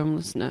issues of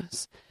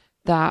homelessness,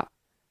 that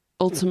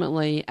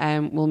ultimately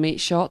will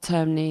meet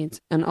short-term needs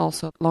and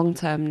also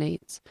long-term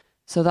needs.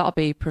 So that'll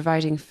be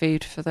providing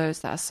food for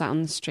those that are sat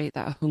on the street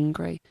that are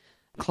hungry,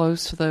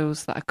 clothes for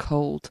those that are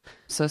cold,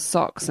 so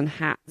socks and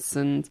hats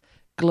and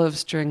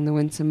gloves during the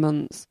winter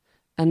months,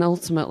 and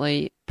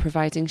ultimately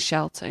providing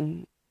shelter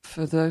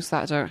for those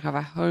that don't have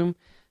a home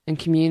and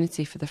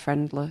community for the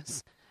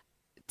friendless.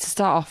 To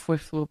start off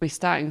with, we'll be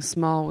starting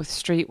small with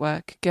street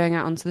work, going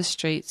out onto the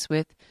streets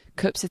with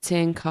cups of tea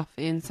and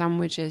coffee and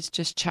sandwiches,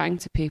 just chatting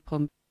to people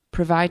and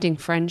providing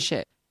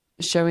friendship,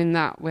 showing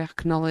that we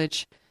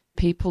acknowledge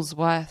people's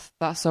worth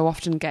that so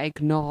often get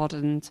ignored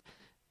and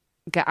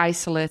get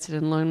isolated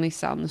and lonely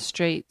sat on the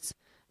streets.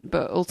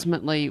 But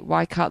ultimately,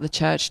 why can't the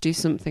church do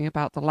something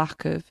about the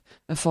lack of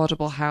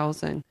affordable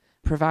housing,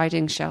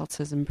 providing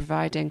shelters and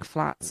providing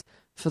flats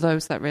for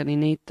those that really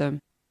need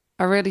them?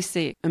 I really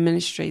see a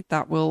ministry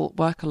that will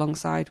work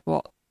alongside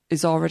what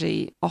is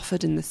already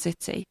offered in the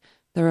city,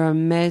 There are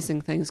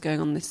amazing things going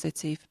on in this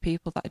city for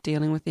people that are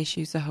dealing with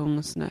issues of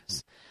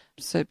homelessness.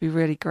 So it'd be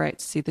really great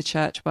to see the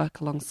church work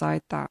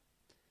alongside that.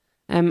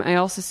 I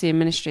also see a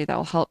ministry that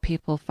will help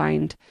people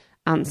find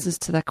answers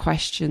to their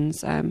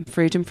questions,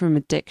 freedom from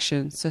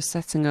addiction. So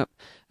setting up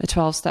a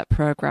 12-step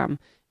program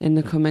in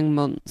the coming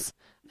months,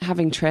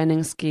 having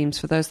training schemes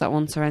for those that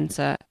want to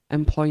enter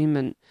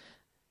employment.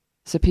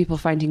 So people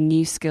finding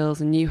new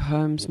skills and new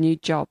homes, new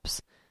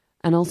jobs,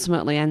 and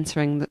ultimately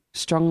entering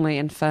strongly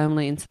and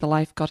firmly into the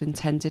life God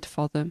intended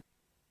for them.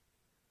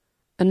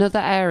 Another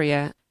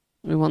area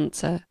we want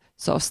to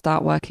sort of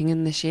start working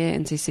in this year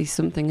and to see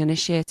something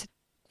initiated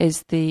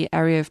is the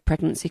area of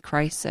pregnancy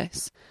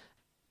crisis.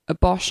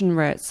 Abortion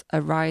rates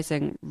are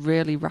rising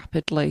really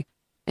rapidly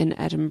in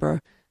Edinburgh.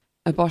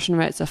 Abortion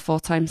rates are 4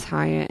 times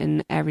higher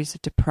in areas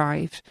of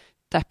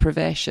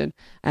deprivation,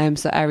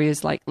 so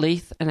areas like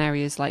Leith and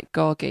areas like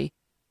Gorgie.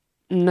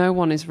 No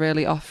one is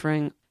really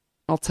offering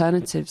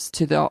alternatives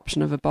to the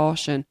option of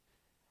abortion.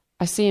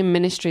 I see a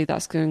ministry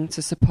that's going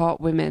to support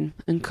women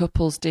and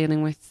couples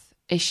dealing with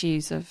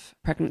issues of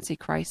pregnancy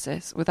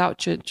crisis without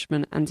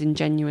judgment and in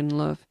genuine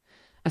love.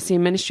 I see a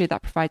ministry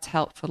that provides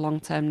help for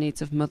long-term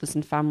needs of mothers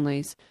and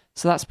families.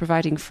 So that's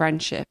providing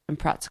friendship and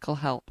practical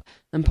help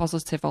and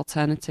positive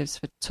alternatives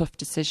for tough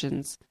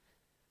decisions.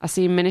 I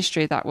see a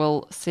ministry that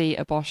will see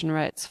abortion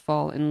rates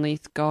fall in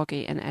Leith,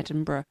 Gorgie and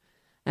Edinburgh,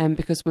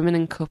 because women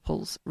and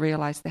couples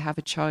realise they have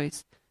a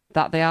choice,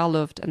 that they are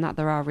loved and that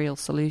there are real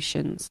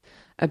solutions.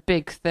 A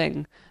big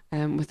thing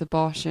with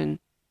abortion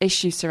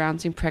issues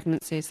surrounding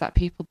pregnancy is that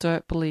people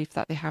don't believe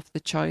that they have the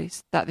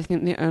choice, that they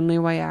think the only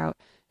way out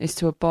is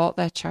to abort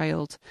their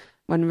child,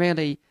 when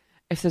really,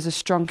 if there's a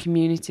strong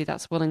community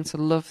that's willing to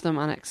love them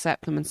and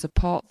accept them and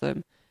support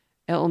them,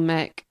 it'll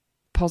make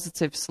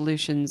positive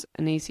solutions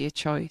an easier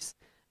choice.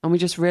 And we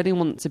just really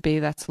want to be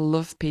there to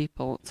love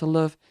people, to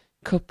love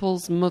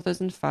couples,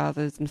 mothers and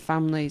fathers and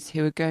families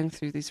who are going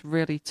through these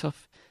really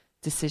tough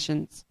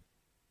decisions.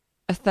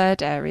 A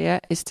third area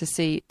is to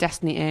see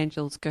Destiny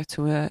Angels go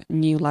to a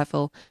new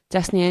level.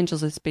 Destiny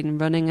Angels has been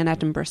running in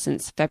Edinburgh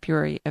since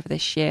February of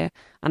this year,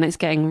 and it's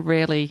getting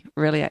really,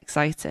 really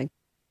exciting.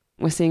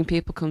 We're seeing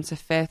people come to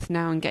faith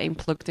now and getting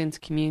plugged into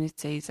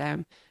communities.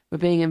 We're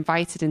being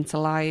invited into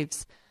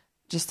lives.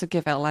 Just to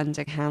give a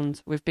lending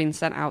hand, we've been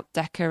sent out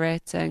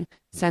decorating,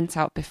 sent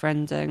out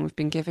befriending, we've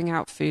been giving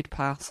out food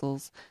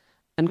parcels,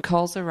 and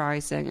calls are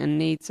rising and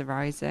needs are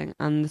rising,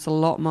 and there's a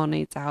lot more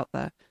needs out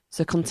there.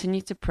 So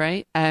continue to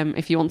pray.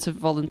 If you want to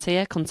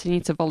volunteer,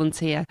 continue to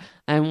volunteer.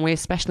 We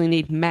especially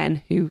need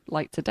men who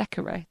like to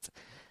decorate.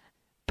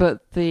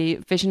 But the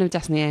vision of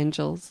Destiny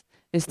Angels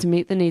is to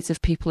meet the needs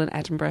of people in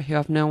Edinburgh who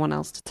have no one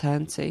else to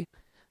turn to.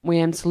 We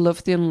aim to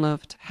love the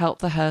unloved, help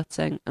the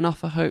hurting, and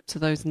offer hope to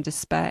those in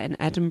despair in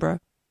Edinburgh.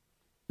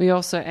 We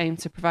also aim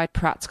to provide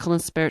practical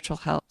and spiritual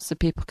help so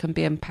people can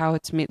be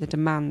empowered to meet the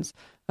demands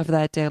of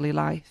their daily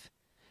life.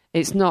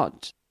 It's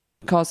not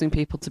causing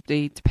people to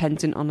be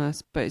dependent on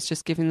us, but it's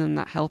just giving them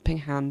that helping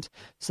hand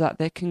so that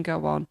they can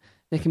go on,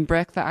 they can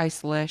break that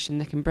isolation,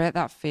 they can break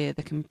that fear,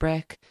 they can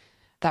break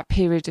that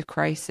period of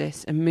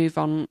crisis and move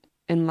on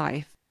in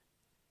life,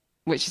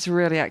 which is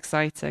really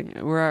exciting.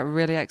 We're at a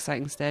really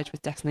exciting stage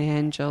with Destiny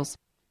Angels.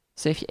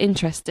 So if you're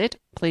interested,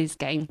 please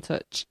get in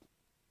touch.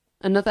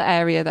 Another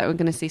area that we're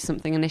going to see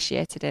something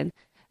initiated in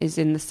is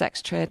in the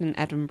sex trade in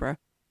Edinburgh.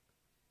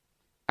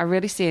 I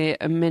really see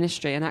a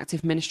ministry, an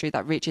active ministry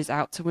that reaches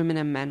out to women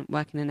and men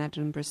working in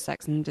Edinburgh's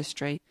sex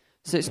industry.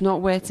 So it's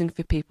not waiting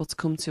for people to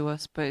come to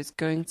us, but it's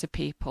going to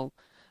people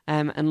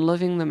and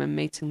loving them and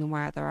meeting them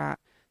where they're at.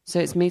 So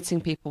it's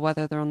meeting people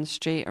whether they're on the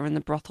street or in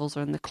the brothels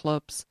or in the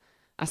clubs.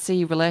 I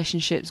see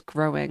relationships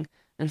growing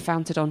and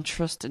founded on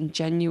trust and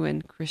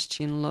genuine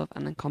Christian love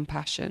and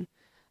compassion.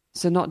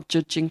 So not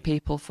judging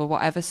people for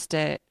whatever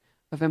state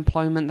of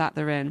employment that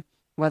they're in,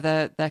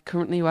 whether they're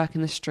currently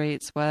working the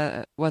streets,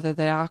 whether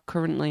they are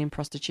currently in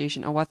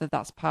prostitution, or whether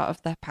that's part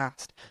of their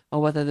past,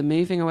 or whether they're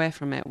moving away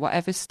from it,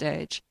 whatever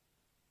stage,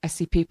 I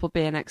see people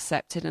being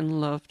accepted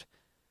and loved,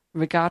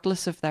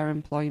 regardless of their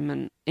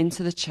employment,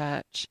 into the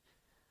church,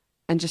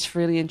 and just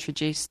freely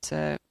introduced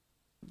to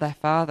their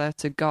Father,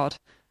 to God,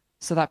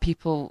 so that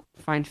people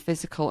find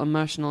physical,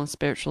 emotional, and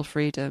spiritual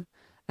freedom,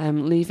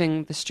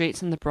 leaving the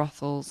streets and the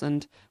brothels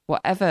and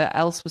whatever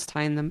else was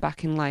tying them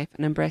back in life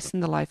and embracing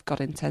the life God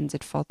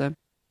intended for them.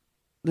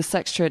 The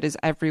sex trade is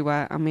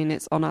everywhere. I mean,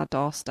 it's on our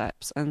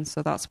doorsteps, and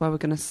so that's where we're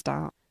going to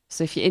start.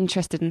 So if you're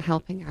interested in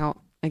helping out,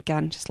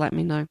 again, just let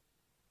me know.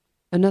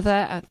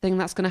 Another thing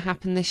that's going to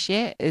happen this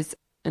year is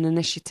an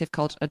initiative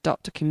called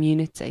Adopt a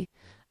Community.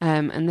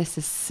 And this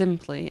is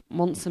simply,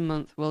 once a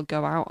month, we'll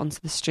go out onto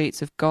the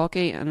streets of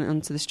Gorgie and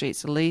onto the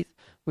streets of Leith.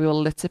 We will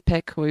litter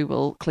pick, we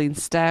will clean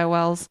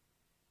stairwells,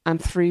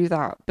 and through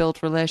that,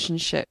 build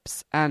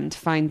relationships and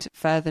find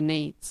further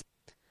needs.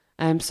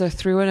 So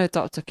through an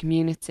Adopt a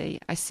Community,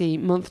 I see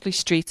monthly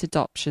street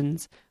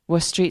adoptions where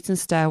streets and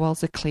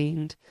stairwells are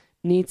cleaned,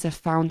 needs are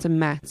found and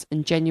met,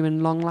 and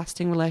genuine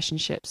long-lasting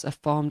relationships are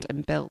formed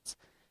and built.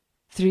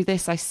 Through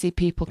this, I see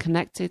people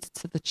connected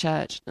to the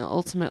church and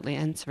ultimately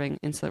entering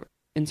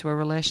into a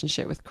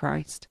relationship with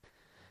Christ.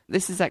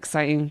 this is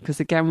exciting because,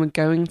 again, we're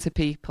going to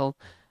people.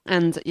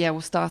 And, yeah,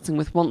 we're starting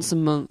with once a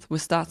month. We're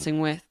starting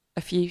with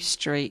a few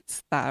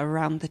streets that are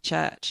around the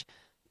church.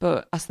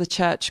 But as the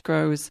church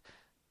grows,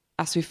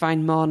 as we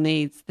find more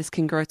needs, this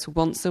can grow to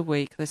once a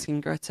week. This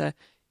can grow to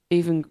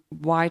even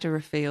wider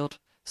afield,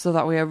 so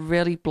that we are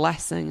really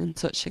blessing and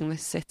touching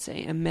this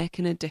city and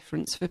making a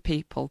difference for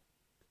people.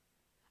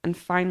 And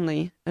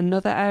finally,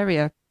 another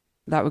area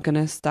that we're going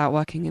to start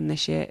working in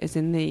this year is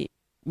in the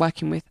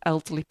working with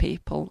elderly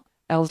people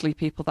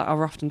that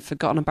are often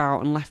forgotten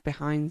about and left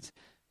behind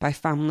by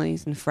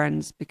families and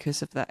friends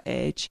because of their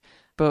age.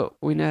 But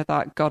we know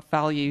that God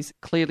values,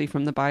 clearly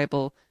from the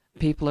Bible,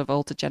 people of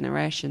older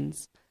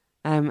generations.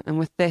 And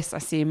with this, I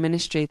see a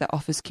ministry that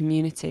offers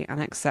community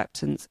and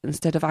acceptance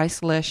instead of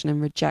isolation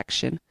and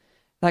rejection,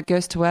 that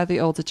goes to where the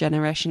older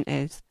generation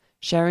is,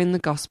 sharing the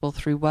gospel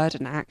through word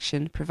and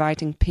action,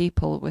 providing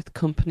people with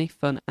company,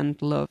 fun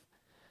and love.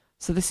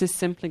 So this is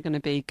simply going to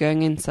be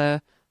going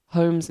into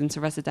homes,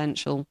 into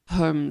residential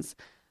homes,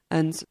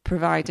 and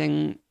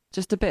providing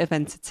just a bit of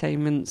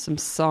entertainment, some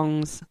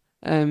songs,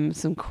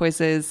 some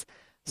quizzes,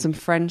 some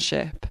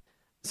friendship,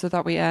 so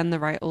that we earn the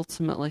right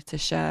ultimately to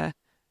share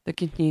the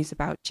good news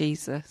about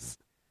Jesus.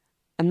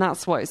 And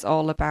that's what it's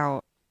all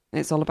about.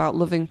 It's all about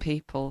loving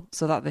people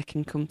so that they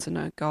can come to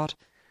know God.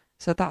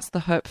 So that's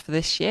the hope for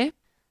this year.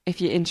 If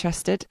you're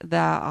interested,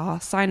 there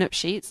are sign-up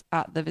sheets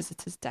at the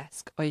visitor's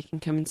desk, or you can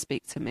come and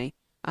speak to me.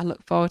 I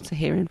look forward to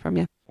hearing from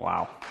you.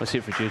 Wow. Let's hear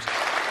it for Jude.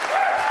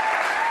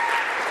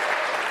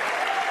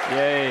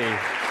 Yay.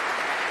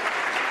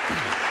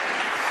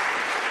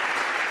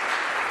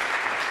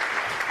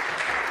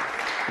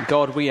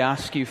 God, we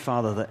ask you,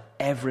 Father, that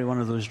every one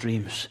of those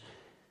dreams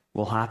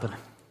will happen.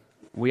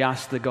 We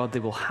ask that, God, they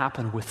will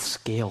happen with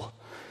scale.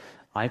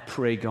 I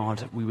pray,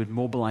 God, we would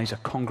mobilize a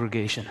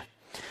congregation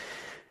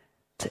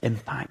to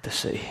impact the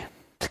city,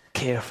 to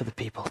care for the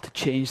people, to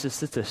change the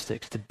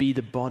statistics, to be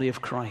the body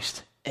of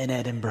Christ in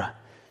Edinburgh,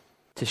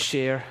 to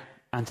share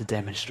and to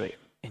demonstrate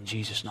in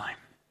Jesus' name.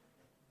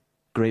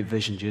 Great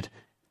vision, Jude.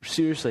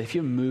 Seriously, if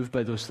you're moved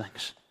by those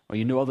things, or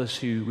you know others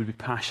who would be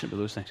passionate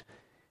about those things,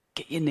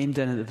 get your name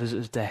down at the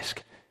visitor's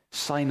desk.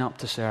 Sign up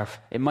to serve.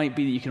 It might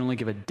be that you can only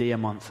give a day a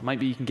month. It might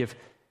be you can give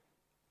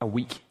a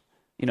week,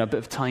 a bit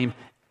of time.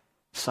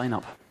 Sign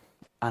up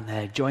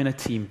and join a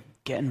team.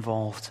 Get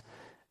involved.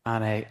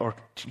 And or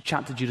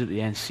chat to Jude at the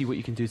end. See what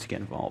you can do to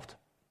get involved.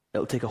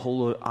 It'll take a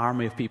whole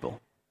army of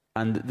people.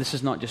 And this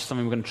is not just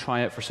something we're going to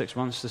try out for 6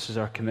 months. This is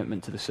our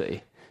commitment to the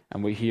city.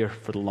 And we're here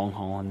for the long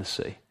haul in the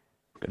city.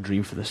 We've got a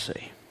dream for the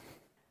city.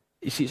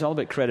 You see, it's all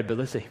about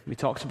credibility. We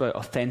talked about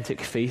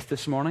authentic faith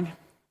this morning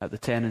at the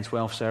 10 and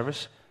 12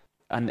 service.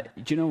 And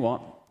do you know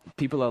what?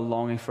 People are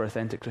longing for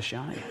authentic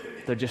Christianity.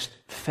 They're just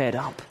fed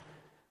up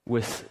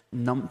with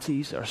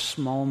numpties or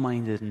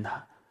small-minded and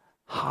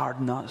hard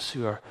nuts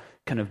who are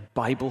kind of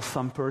Bible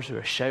thumpers, who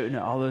are shouting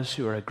at others,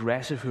 who are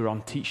aggressive, who are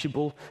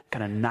unteachable,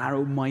 kind of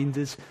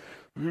narrow-minded.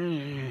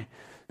 You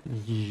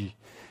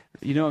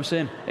know what I'm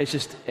saying?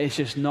 It's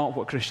just not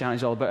what Christianity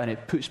is all about, and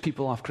it puts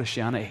people off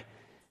Christianity.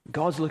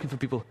 God's looking for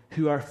people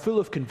who are full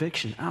of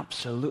conviction,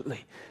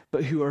 absolutely,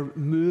 but who are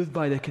moved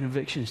by their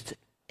convictions to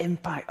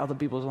impact other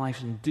people's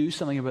lives and do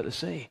something about the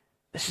city.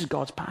 This is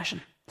God's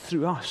passion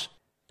through us.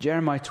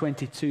 Jeremiah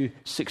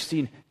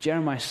 22:16,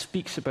 Jeremiah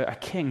speaks about a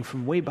king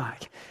from way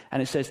back,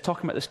 and it says,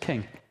 talking about this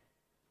king,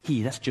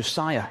 that's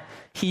Josiah.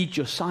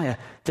 Josiah,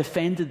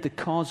 defended the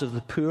cause of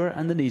the poor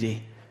and the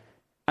needy,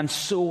 and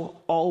so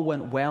all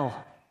went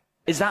well.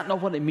 Is that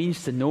not what it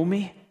means to know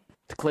me?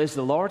 Declares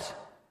the Lord.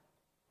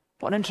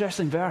 What an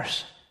interesting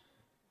verse.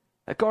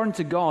 According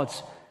to God,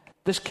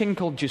 this king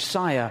called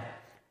Josiah,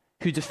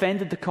 who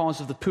defended the cause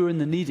of the poor and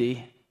the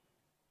needy,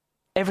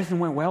 everything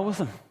went well with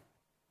him.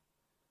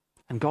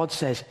 And God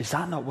says, is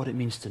that not what it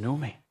means to know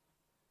me?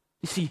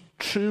 You see,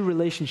 true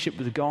relationship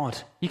with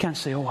God, you can't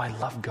say, oh, I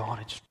love God,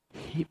 I just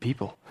hate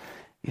people.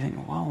 You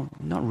think, well,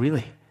 not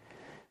really.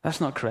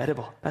 That's not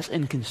credible. That's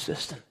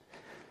inconsistent.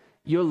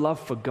 Your love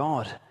for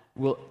God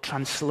will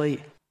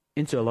translate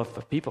into a love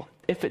for people.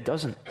 If it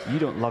doesn't, you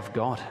don't love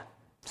God.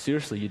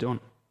 Seriously, you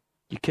don't.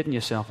 You're kidding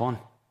yourself on.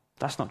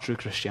 That's not true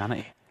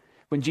Christianity.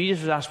 When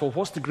Jesus was asked, well,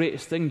 what's the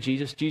greatest thing,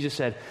 Jesus? Jesus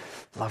said,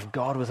 love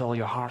God with all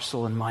your heart,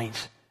 soul, and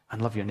mind,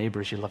 and love your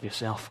neighbor as you love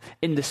yourself.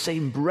 In the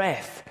same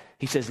breath,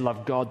 he says,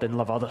 love God, then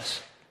love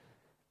others.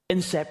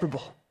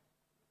 Inseparable.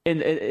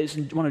 It's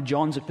in one of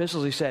John's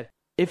epistles, he said,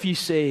 if you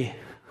say,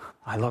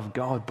 I love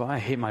God, but I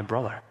hate my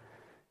brother,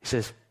 he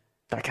says,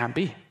 that can't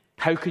be.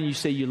 How can you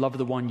say you love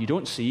the one you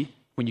don't see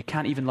when you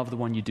can't even love the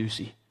one you do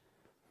see?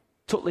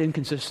 Totally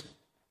inconsistent.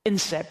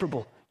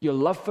 Inseparable. Your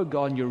love for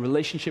God and your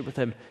relationship with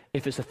him,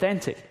 if it's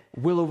authentic,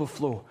 will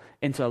overflow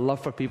into a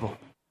love for people.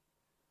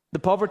 The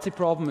poverty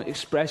problem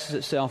expresses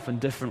itself in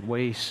different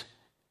ways,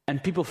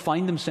 and people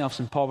find themselves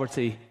in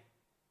poverty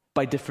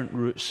by different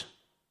routes.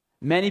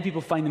 Many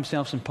people find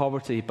themselves in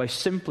poverty by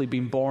simply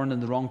being born in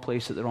the wrong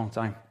place at the wrong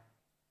time.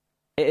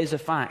 It is a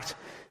fact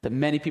that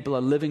many people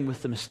are living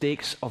with the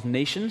mistakes of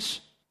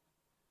nations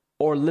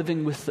or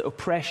living with the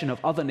oppression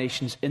of other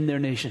nations in their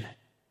nation,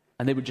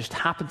 and they would just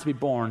happen to be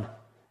born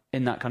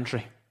in that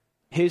country.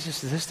 Here's a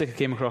statistic I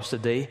came across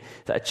today,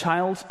 that a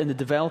child in the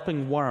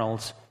developing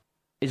world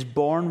is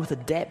born with a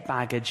debt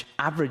baggage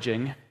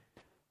averaging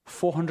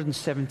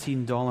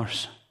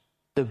 $417.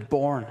 They're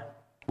born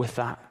with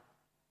that.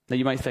 Now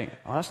you might think,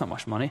 oh, that's not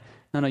much money.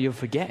 No, you're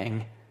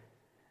forgetting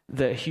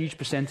that a huge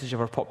percentage of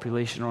our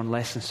population are on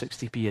less than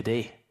 60p a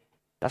day.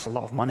 That's a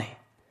lot of money.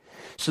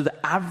 So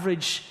the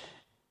average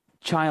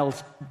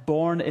child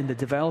born in the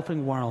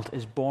developing world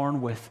is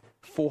born with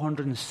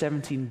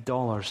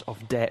 $417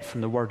 of debt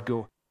from the word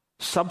go.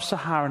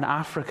 Sub-Saharan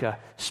Africa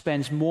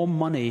spends more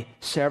money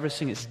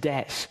servicing its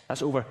debts.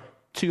 That's over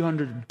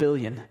 $200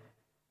 billion.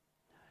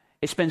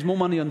 It spends more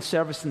money on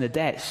servicing the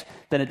debts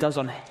than it does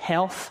on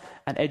health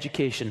and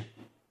education.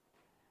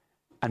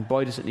 And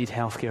boy, does it need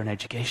healthcare and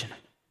education.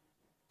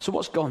 So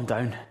what's gone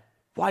down?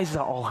 Why does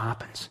that all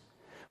happen?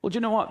 Well, do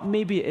you know what?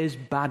 Maybe it is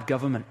bad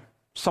government.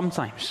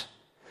 Sometimes.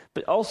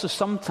 But also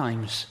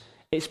sometimes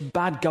it's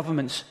bad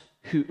governments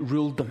who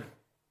ruled them.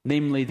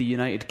 Namely the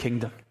United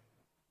Kingdom.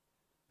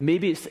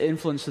 Maybe it's the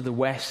influence of the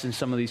West in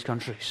some of these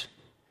countries.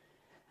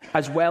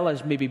 As well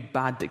as maybe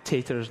bad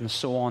dictators and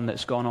so on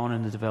that's gone on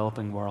in the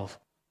developing world.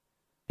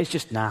 It's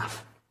just naff.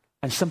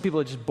 And some people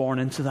are just born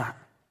into that.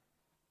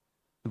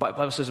 The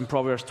Bible says in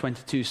Proverbs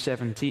 22,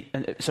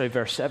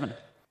 verse 7,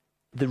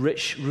 the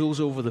rich rules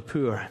over the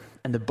poor,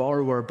 and the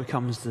borrower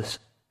becomes the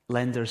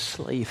lender's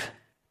slave.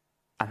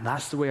 And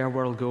that's the way our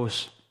world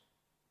goes.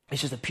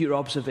 It's just a pure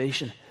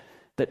observation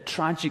that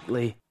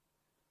tragically,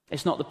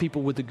 it's not the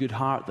people with the good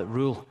heart that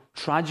rule.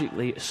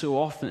 Tragically, so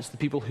often it's the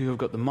people who have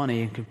got the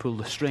money and can pull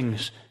the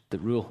strings that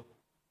rule.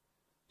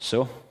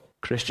 So,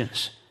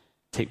 Christians,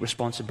 take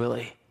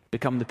responsibility.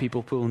 Become the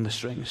people pulling the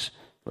strings.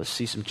 Let's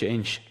see some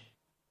change.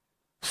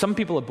 Some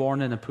people are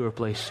born in a poor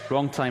place.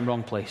 Wrong time,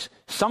 wrong place.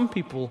 Some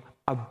people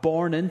are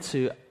born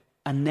into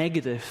a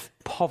negative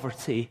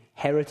poverty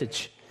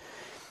heritage.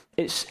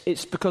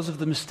 It's because of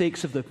the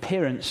mistakes of their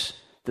parents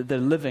that they're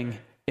living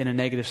in a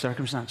negative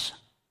circumstance.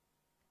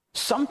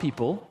 Some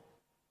people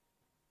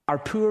are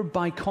poor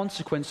by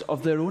consequence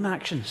of their own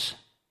actions.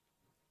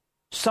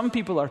 Some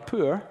people are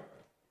poor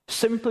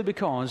simply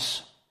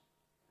because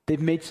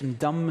they've made some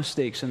dumb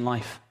mistakes in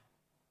life.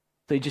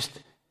 They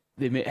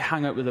may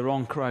hang out with the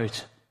wrong crowd.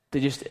 They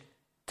just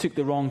took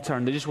the wrong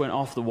turn. They just went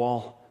off the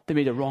wall. They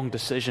made a wrong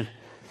decision.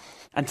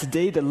 And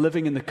today they're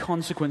living in the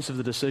consequence of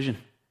the decision.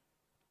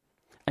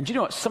 And do you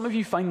know what? Some of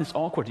you find this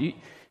awkward.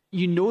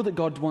 You know that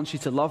God wants you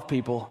to love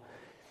people,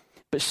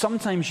 but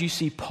sometimes you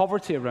see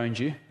poverty around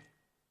you,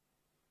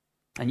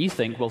 and you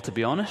think, well, to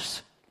be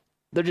honest,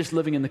 they're just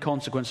living in the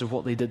consequence of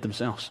what they did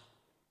themselves.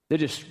 They're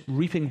just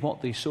reaping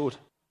what they sowed.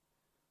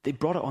 They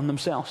brought it on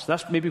themselves.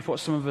 That's maybe what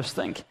some of us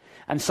think.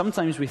 And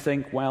sometimes we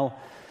think, well,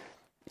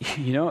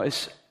 you know,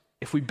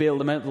 if we bail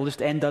them out, they'll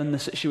just end up in the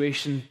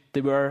situation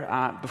they were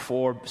at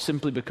before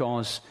simply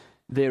because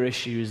their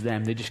issue is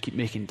them. They just keep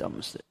making dumb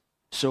mistakes.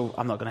 So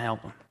I'm not going to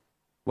help them.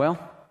 Well,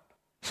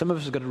 some of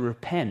us have got to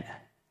repent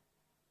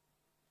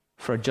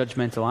for a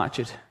judgmental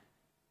attitude.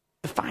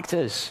 The fact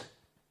is,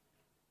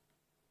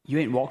 you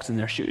ain't walked in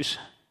their shoes.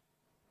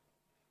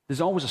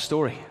 There's always a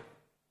story.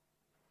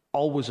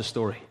 Always a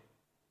story.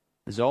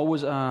 There's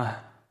always a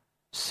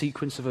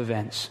sequence of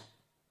events.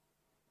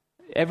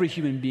 Every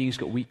human being's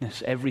got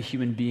weakness. Every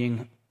human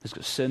being has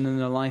got sin in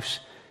their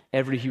lives.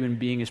 Every human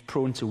being is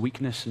prone to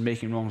weakness and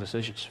making wrong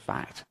decisions.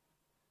 Fact.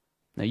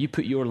 Now, you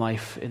put your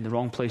life in the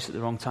wrong place at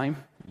the wrong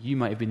time, you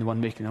might have been the one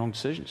making the wrong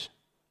decisions.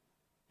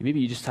 Maybe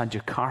you just had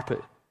your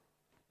carpet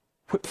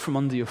whipped from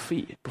under your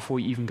feet before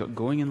you even got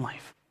going in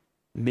life.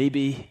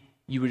 Maybe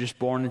you were just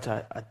born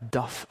into a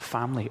duff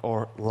family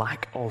or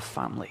lack of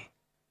family.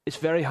 It's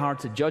very hard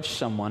to judge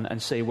someone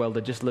and say, well,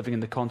 they're just living in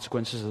the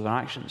consequences of their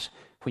actions,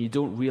 when you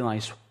don't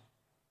realize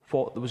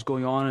what was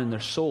going on in their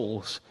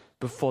souls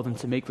before them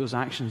to make those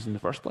actions in the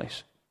first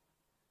place.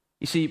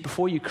 You see,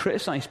 before you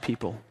criticize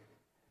people,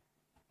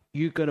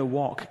 you've got to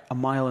walk a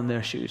mile in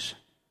their shoes.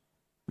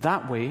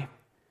 That way,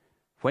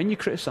 when you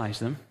criticize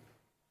them,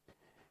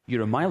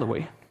 you're a mile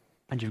away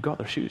and you've got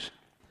their shoes.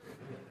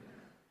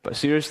 But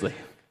seriously,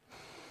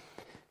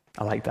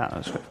 I like that.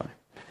 That's quite funny.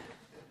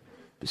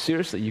 But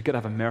seriously, you've got to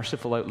have a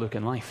merciful outlook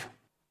in life.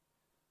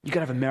 You've got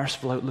to have a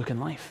merciful outlook in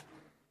life.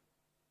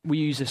 We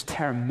use this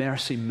term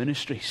mercy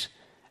ministries.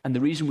 And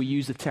the reason we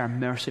use the term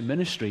mercy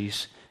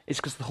ministries is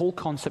because the whole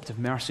concept of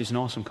mercy is an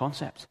awesome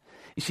concept.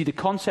 You see, the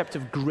concept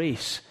of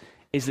grace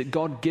is that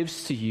God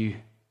gives to you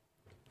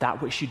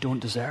that which you don't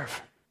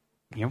deserve.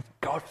 You know,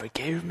 God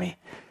forgave me.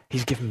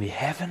 He's given me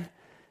heaven.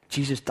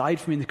 Jesus died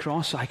for me on the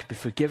cross so I could be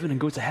forgiven and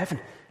go to heaven.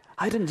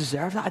 I didn't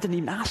deserve that. I didn't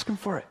even ask him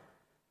for it.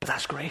 But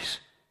that's grace.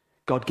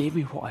 God gave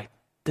me what I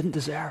didn't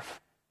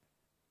deserve.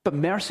 But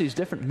mercy is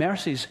different.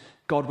 Mercy is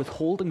God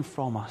withholding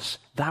from us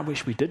that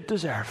which we did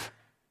deserve.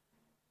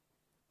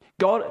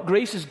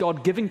 Grace is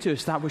God giving to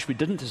us that which we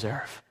didn't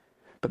deserve.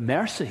 But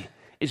mercy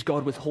is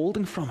God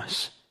withholding from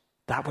us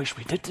that which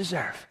we did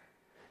deserve.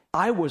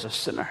 I was a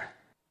sinner.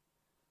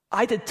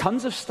 I did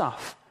tons of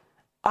stuff.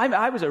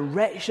 I was a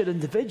wretched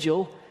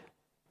individual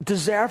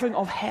deserving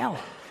of hell,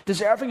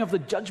 deserving of the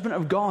judgment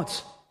of God.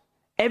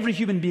 Every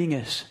human being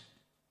is.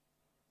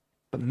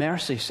 But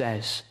mercy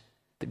says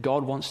that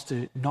God wants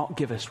to not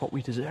give us what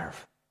we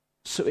deserve.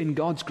 So in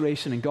God's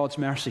grace and in God's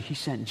mercy, he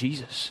sent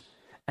Jesus.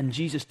 And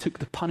Jesus took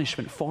the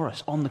punishment for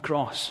us on the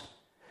cross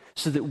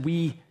so that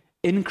we,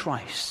 in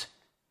Christ,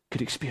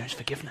 could experience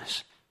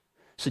forgiveness.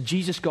 So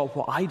Jesus got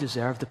what I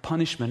deserved, the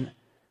punishment,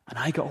 and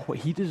I got what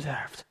he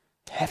deserved,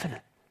 heaven.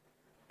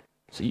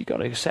 So you've got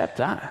to accept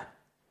that.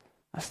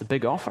 That's the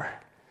big offer.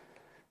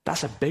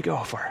 That's a big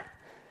offer.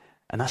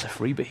 And that's a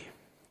freebie.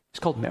 It's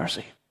called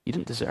mercy. You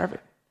didn't deserve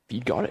it, but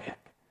you got it.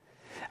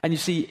 And you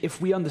see,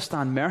 if we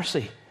understand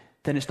mercy,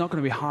 then it's not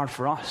going to be hard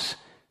for us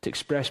to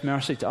express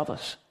mercy to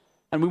others.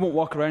 And we won't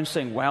walk around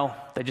saying, well,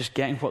 they're just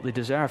getting what they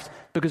deserved.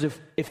 Because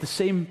if the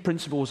same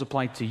principle was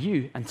applied to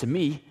you and to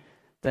me,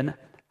 then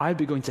I'd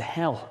be going to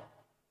hell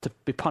to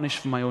be punished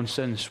for my own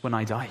sins when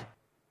I die.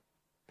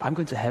 I'm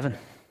going to heaven,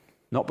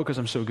 not because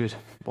I'm so good.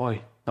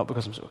 Boy, not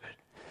because I'm so good.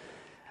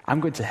 I'm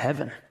going to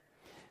heaven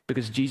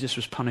because Jesus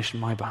was punished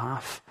on my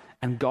behalf,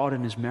 and God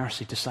in his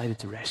mercy decided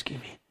to rescue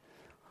me.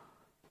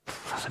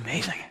 That's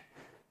amazing.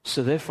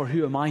 So therefore,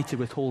 who am I to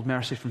withhold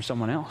mercy from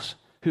someone else?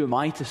 Who am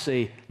I to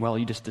say, well,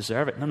 you just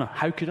deserve it? No,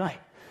 how could I?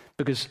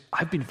 Because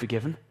I've been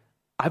forgiven.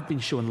 I've been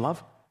shown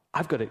love.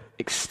 I've got to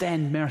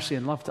extend mercy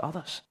and love to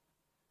others.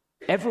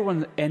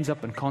 Everyone ends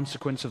up in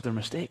consequence of their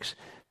mistakes,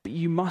 but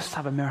you must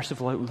have a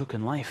merciful outlook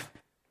in life.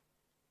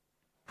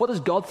 What does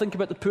God think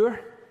about the poor?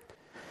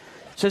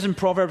 It says in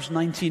Proverbs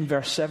 19,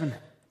 verse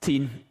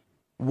 17,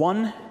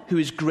 one who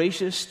is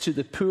gracious to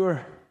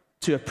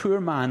a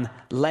poor man,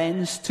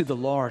 lends to the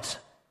Lord,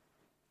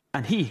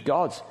 and he,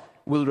 God,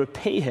 will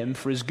repay him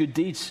for his good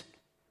deeds.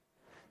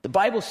 The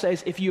Bible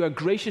says if you are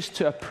gracious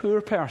to a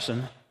poor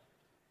person,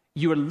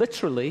 you are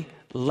literally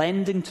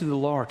lending to the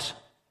Lord,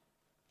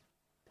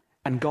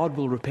 and God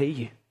will repay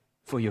you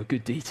for your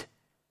good deed.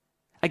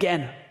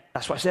 Again,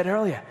 that's what I said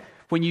earlier.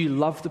 When you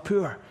love the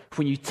poor,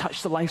 when you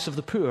touch the lives of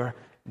the poor,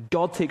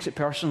 God takes it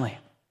personally.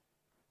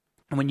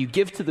 And when you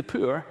give to the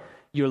poor,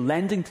 you're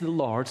lending to the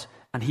Lord,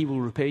 and he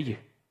will repay you.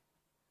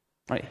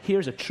 Right,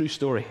 here's a true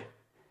story.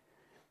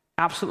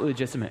 Absolutely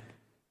legitimate.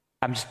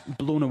 I'm just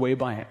blown away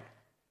by it.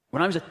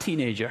 When I was a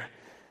teenager,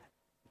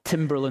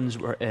 Timberlands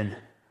were in,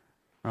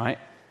 right?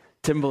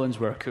 Timberlands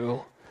were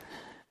cool.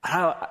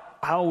 I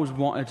always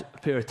wanted a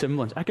pair of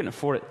Timberlands. I couldn't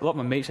afford it. A lot of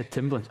my mates had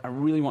Timberlands. I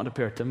really wanted a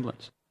pair of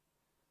Timberlands.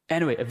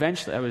 Anyway,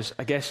 eventually I was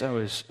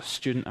a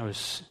student. I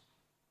was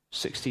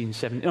 16,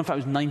 17. In fact, I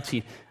was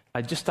 19.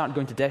 I just started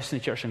going to Destiny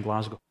Church in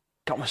Glasgow.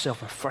 Got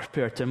myself my first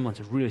pair of Timberlands.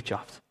 I was really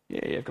chuffed.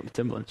 Yeah, I've got my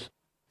Timberlands.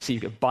 See,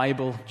 you've got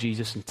Bible,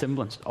 Jesus, and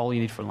Timberlands. All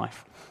you need for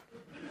life.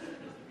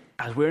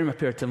 I was wearing my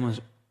pair of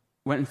Timberlands,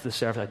 went into the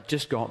service. I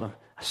just got them.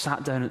 I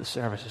sat down at the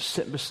service. I was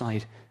sitting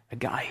beside a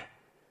guy.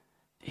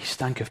 He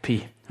stank of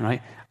pee,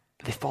 right?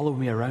 They follow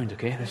me around,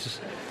 okay? This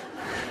is...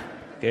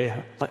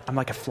 Okay, I'm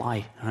like a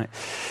fly, right?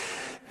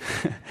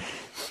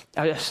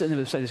 I was sitting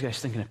there beside this guy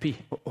stinking of pee.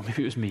 Or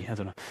maybe it was me, I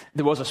don't know.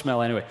 There was a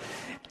smell anyway.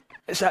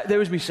 So there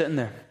was me sitting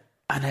there.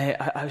 And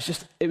I was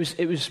just... It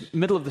was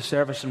middle of the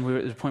service, and we were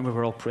at the point where we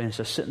were all praying.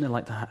 So I was sitting there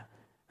like that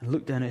and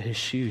looked down at his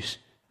shoes.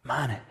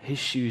 Man, his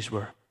shoes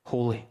were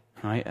holy,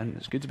 right? And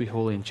it's good to be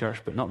holy in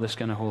church, but not this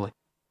kind of holy.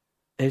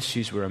 His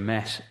shoes were a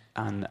mess,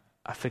 and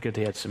I figured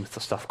he had some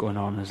stuff going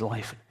on in his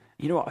life.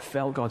 You know what I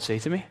felt God say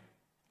to me?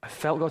 I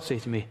felt God say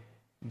to me,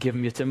 give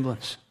him your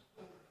Timberlands.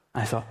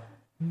 And I thought,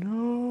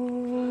 no.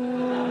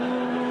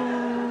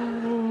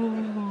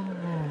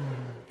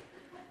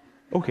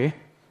 Okay.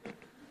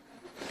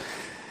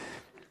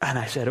 And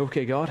I said,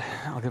 okay, God,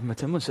 I'll give him my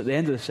Timberlands. At the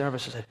end of the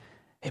service, I said,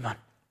 hey, man,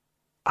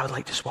 I would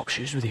like to swap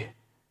shoes with you.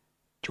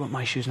 Do you want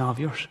my shoes and I'll have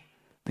yours?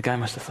 The guy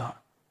must have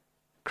thought,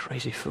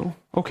 crazy fool.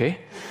 Okay.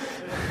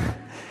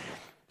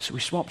 So we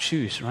swapped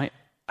shoes, right?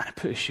 And I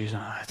put his shoes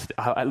on.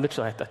 I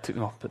literally took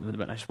them off, put them in the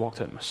bin. I just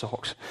walked out in my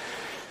socks.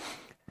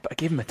 But I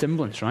gave him my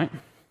Timberlands, right?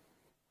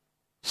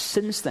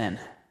 Since then,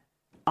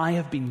 I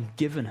have been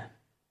given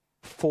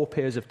 4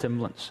 pairs of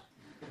Timberlands.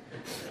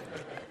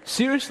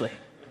 Seriously.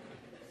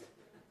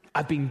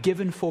 I've been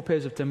given 4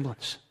 pairs of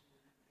Timberlands.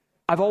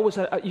 I've always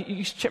had, you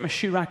used to check my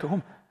shoe rack at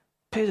home.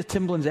 Pairs of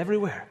Timberlands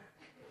everywhere.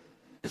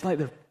 It's like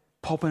they're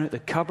popping out the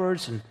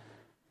cupboards, and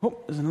oh,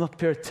 there's another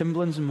pair of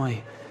Timberlands in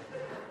my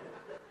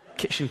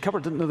kitchen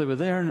cupboard. Didn't know they were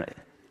there. And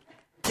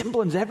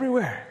Timberlands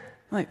everywhere.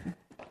 Like,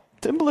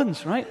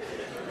 Timberlands, right?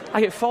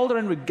 I get followed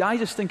around with guys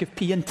just think of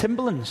pee in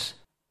Timberlands.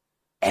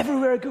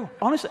 Everywhere I go.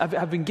 Honestly,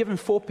 I've been given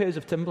 4 pairs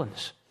of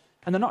Timberlands.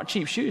 And they're not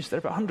cheap shoes. They're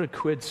about 100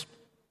 quid,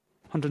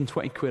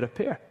 120 quid a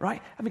pair,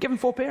 right? I've been given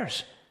 4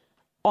 pairs.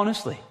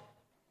 Honestly.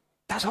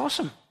 That's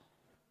awesome.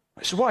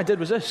 So what I did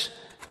was this.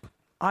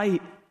 I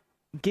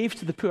gave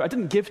to the poor. I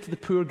didn't give to the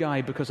poor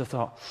guy because I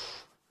thought,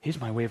 here's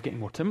my way of getting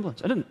more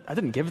Timberlands. I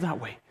didn't give that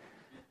way.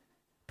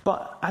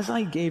 But as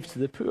I gave to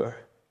the poor,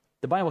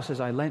 the Bible says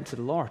I lent to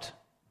the Lord.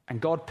 And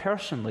God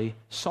personally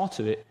saw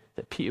to it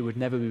that Peter would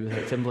never be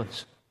without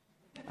Timberlands.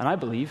 And I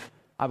believe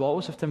I will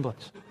always have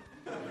Timberlands.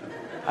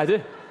 I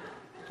do.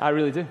 I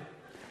really do.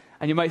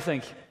 And you might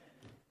think,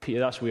 Peter,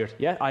 that's weird.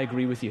 Yeah, I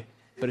agree with you.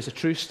 But it's a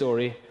true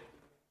story,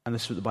 and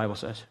this is what the Bible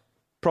says.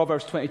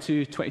 Proverbs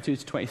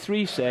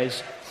 22:22-23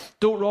 says,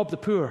 "Don't rob the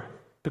poor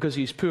because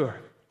he's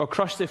poor, or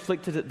crush the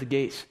afflicted at the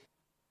gate.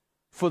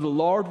 For the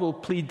Lord will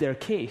plead their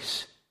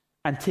case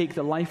and take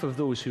the life of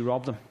those who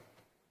rob them."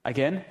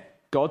 Again,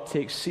 God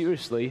takes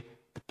seriously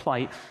the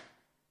plight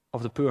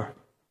of the poor.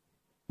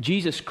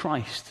 Jesus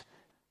Christ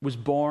was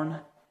born,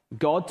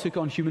 God took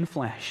on human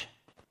flesh.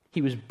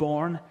 He was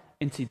born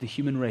into the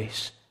human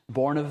race,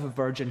 born of a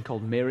virgin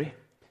called Mary,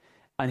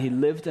 and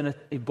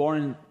he born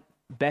in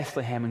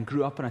Bethlehem and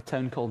grew up in a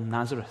town called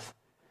Nazareth.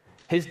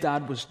 His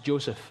dad was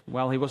Joseph.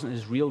 Well, he wasn't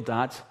his real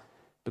dad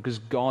because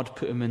God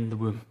put him in the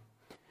womb.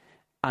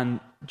 And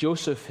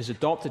Joseph, his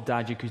adopted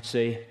dad, you could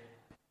say,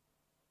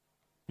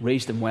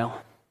 raised him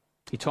well.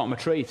 He taught him a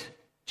trade.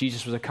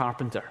 Jesus was a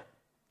carpenter.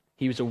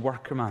 He was a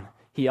workerman.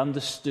 He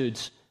understood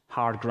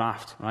hard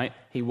graft, right?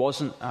 He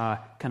wasn't a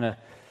kind of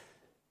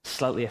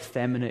slightly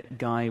effeminate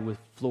guy with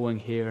flowing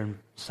hair and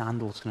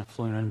sandals kind of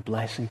flowing around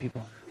blessing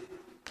people.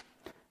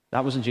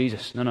 That wasn't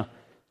Jesus. No.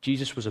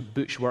 Jesus was a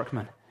butch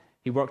workman.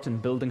 He worked in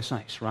building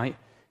sites, right?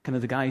 Kind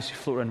of the guys who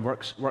float around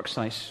work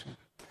sites,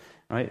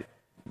 right?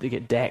 They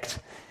get decked.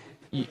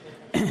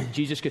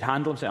 Jesus could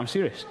handle himself. I'm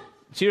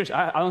serious.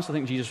 I honestly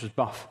think Jesus was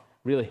buff,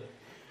 really.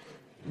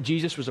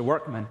 Jesus was a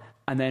workman.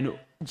 And then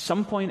at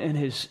some point in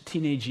his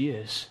teenage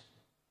years,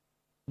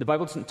 the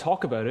Bible doesn't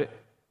talk about it,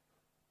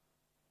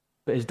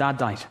 but his dad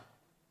died,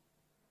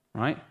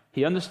 right?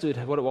 He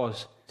understood what it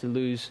was to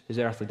lose his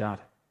earthly dad.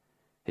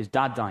 His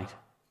dad died.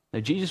 Now,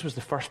 Jesus was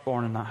the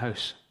firstborn in that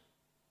house.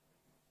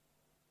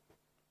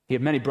 He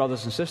had many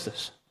brothers and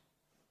sisters.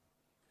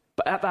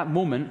 But at that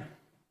moment,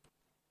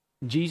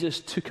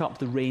 Jesus took up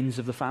the reins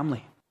of the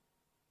family.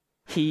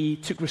 He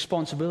took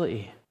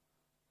responsibility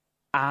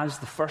as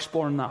the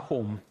firstborn in that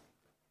home.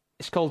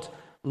 It's called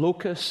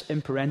locus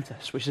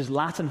imparentis, which is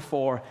Latin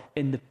for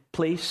in the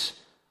place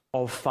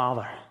of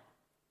father.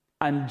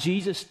 And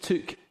Jesus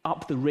took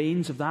up the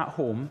reins of that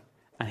home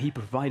and he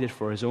provided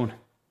for his own.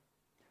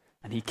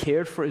 And he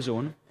cared for his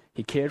own.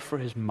 He cared for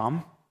his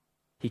mum.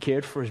 He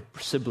cared for his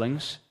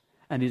siblings.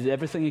 And he did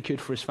everything he could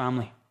for his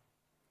family.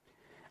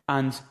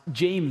 And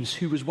James,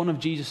 who was one of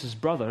Jesus'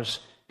 brothers,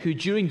 who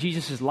during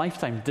Jesus'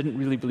 lifetime didn't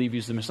really believe he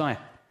was the Messiah.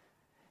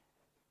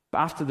 But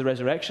after the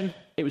resurrection,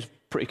 it was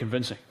pretty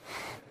convincing.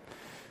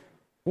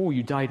 "Oh,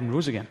 you died and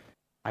rose again.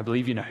 I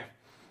believe you now."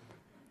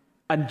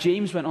 And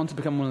James went on to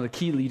become one of the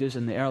key leaders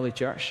in the early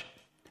church.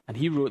 And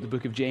he wrote the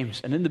book of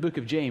James. And in the book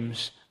of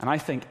James, and I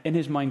think in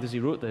his mind as he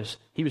wrote this,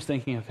 he was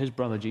thinking of his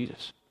brother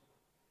Jesus,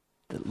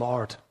 the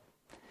Lord.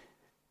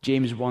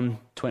 James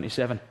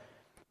 1:27,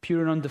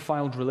 "Pure and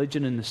undefiled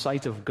religion in the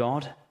sight of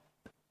God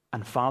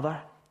and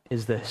Father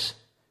is this,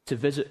 to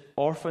visit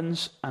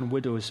orphans and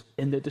widows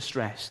in their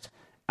distress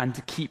and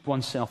to keep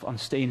oneself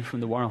unstained from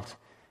the world."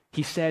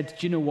 He said,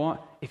 do you know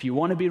what? If you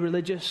want to be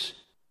religious,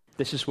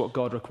 this is what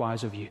God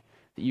requires of you,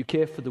 that you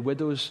care for the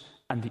widows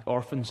and the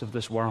orphans of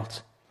this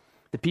world.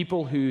 The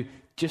people who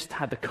just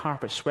had the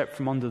carpet swept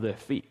from under their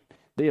feet,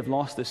 they have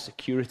lost this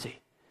security.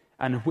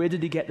 And where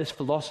did he get this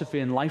philosophy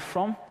in life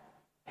from?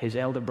 His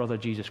elder brother,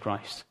 Jesus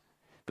Christ.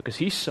 Because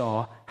he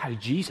saw how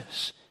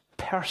Jesus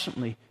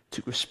personally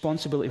took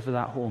responsibility for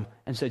that home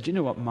and said, you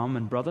know what, mum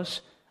and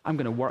brothers, I'm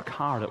going to work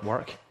hard at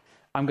work.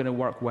 I'm going to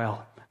work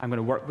well. I'm going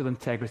to work with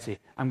integrity.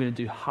 I'm going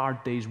to do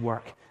hard days'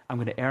 work. I'm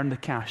going to earn the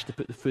cash to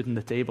put the food on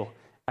the table.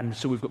 And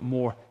so we've got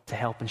more to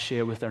help and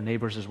share with our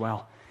neighbors as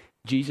well.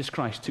 Jesus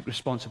Christ took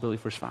responsibility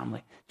for his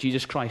family.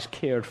 Jesus Christ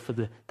cared for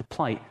the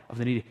plight of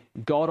the needy.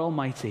 God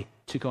Almighty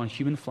took on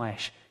human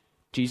flesh.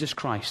 Jesus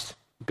Christ,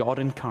 God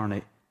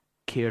incarnate,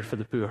 cared for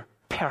the poor.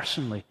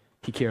 Personally,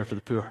 he cared for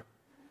the poor.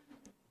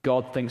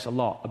 God thinks a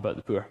lot about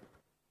the poor.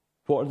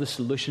 What are the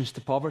solutions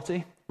to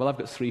poverty? Well, I've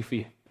got 3 for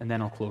you, and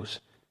then I'll close.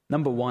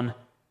 Number 1,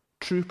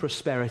 true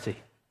prosperity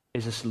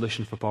is a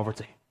solution for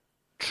poverty.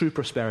 True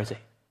prosperity.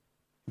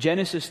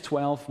 Genesis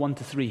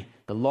 12:1-3.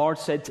 The Lord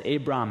said to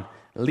Abraham,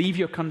 "Leave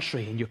your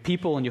country and your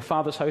people and your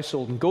father's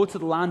household and go to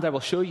the land I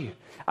will show you.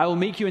 I will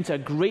make you into a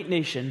great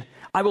nation.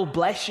 I will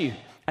bless you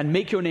and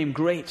make your name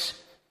great,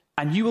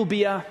 and you will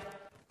be a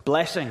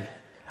blessing.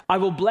 I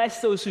will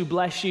bless those who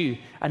bless you,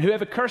 and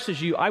whoever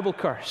curses you, I will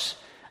curse.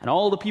 And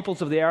all the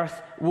peoples of the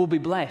earth will be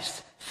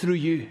blessed through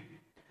you."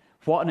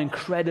 What an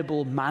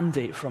incredible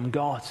mandate from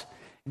God.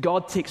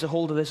 God takes a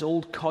hold of this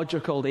old codger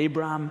called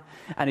Abraham,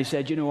 and he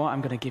said, you know what, I'm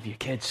going to give you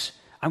kids.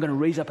 I'm going to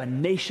raise up a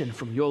nation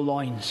from your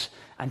loins.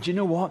 And you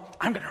know what?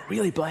 I'm going to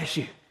really bless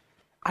you.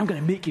 I'm going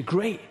to make you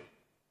great.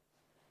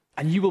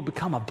 And you will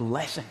become a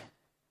blessing.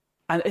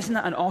 And isn't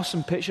that an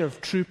awesome picture of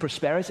true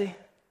prosperity?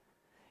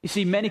 You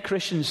see, many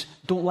Christians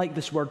don't like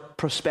this word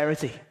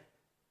prosperity.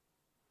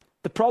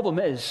 The problem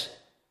is,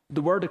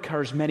 the word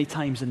occurs many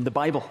times in the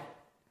Bible.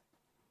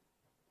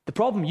 The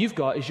problem you've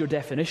got is your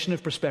definition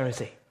of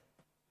prosperity.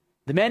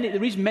 The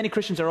reason many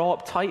Christians are all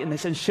uptight and they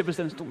send shivers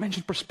down is don't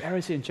mention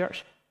prosperity in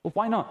church. Well,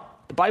 why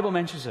not? The Bible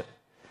mentions it.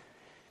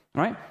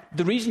 Right?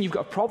 The reason you've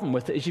got a problem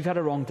with it is you've had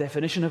a wrong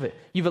definition of it.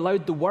 You've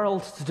allowed the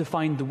world to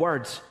define the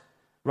words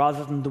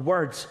rather than the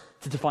words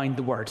to define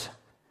the word.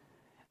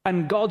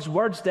 And God's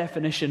word's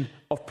definition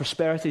of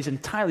prosperity is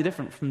entirely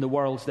different from the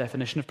world's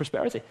definition of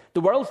prosperity.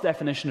 The world's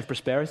definition of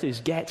prosperity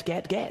is get,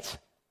 get, get.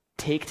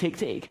 Take, take,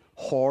 take.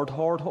 Hoard,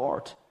 hoard,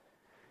 hoard.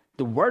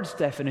 The word's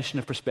definition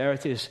of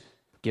prosperity is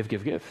give,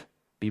 give, give.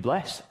 Be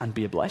blessed and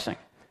be a blessing.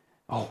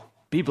 Oh,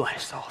 be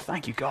blessed. Oh,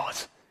 thank you, God.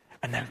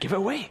 And then give it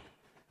away.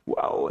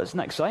 Whoa, isn't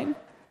that exciting?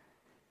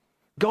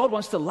 God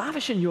wants to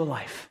lavish in your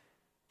life,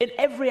 in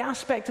every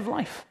aspect of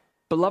life.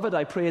 Beloved,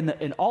 I pray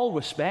in all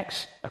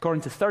respects,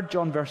 according to 3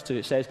 John verse 2,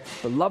 it says,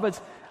 Beloved,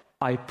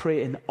 I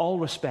pray in all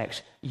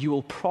respects, you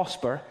will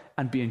prosper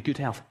and be in good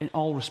health. In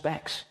all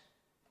respects.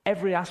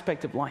 Every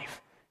aspect of life.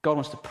 God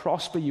wants to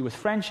prosper you with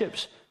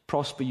friendships,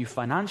 prosper you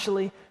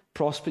financially,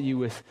 prosper you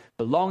with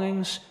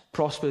belongings,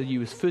 prosper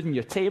you with food on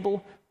your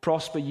table,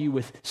 prosper you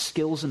with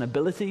skills and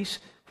abilities.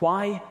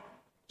 Why?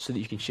 So that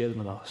you can share them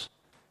with others.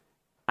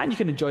 And you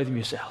can enjoy them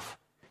yourself.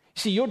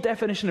 See, your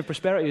definition of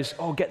prosperity is,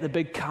 oh, get the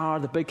big car,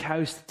 the big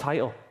house, the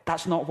title.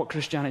 That's not what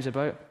Christianity is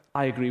about.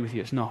 I agree with you,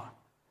 it's not.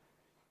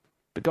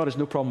 But God has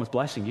no problem with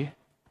blessing you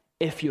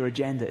if your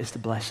agenda is to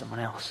bless someone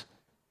else.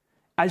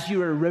 As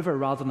you're a river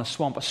rather than a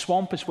swamp. A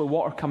swamp is where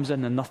water comes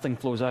in and nothing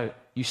flows out.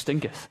 You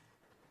stinketh.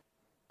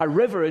 A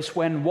river is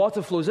when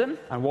water flows in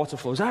and water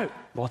flows out.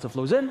 Water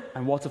flows in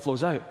and water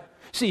flows out.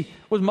 See,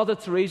 was Mother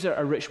Teresa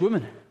a rich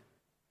woman?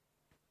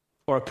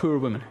 Or a poor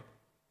woman?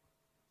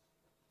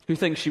 Who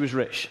thinks she was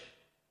rich?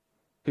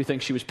 Who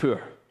thinks she was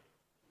poor?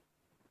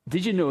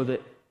 Did you know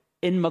that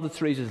in Mother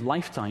Teresa's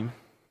lifetime,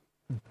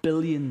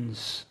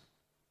 billions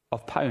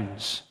of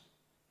pounds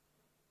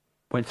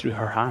went through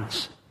her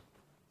hands?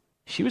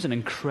 She was an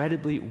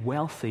incredibly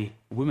wealthy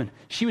woman.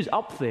 She was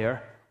up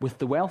there with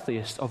the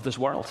wealthiest of this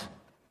world.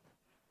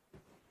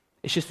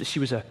 It's just that she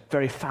was a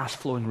very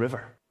fast-flowing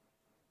river.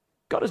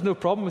 God has no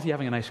problem with you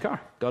having a nice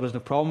car. God has no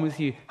problem with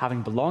you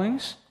having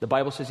belongings. The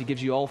Bible says he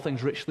gives you all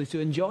things richly to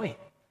enjoy.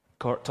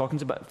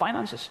 Talking about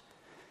finances.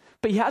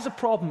 But he has a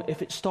problem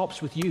if it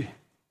stops with you.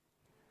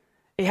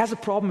 He has a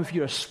problem if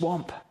you're a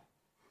swamp.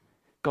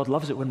 God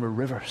loves it when we're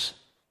rivers.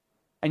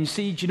 And you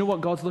see, do you know what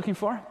God's looking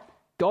for?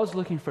 God's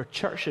looking for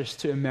churches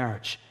to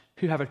emerge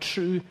who have a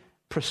true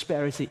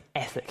prosperity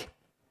ethic,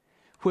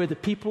 where the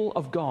people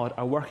of God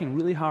are working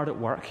really hard at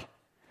work,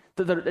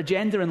 that their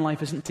agenda in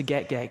life isn't to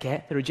get.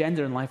 Their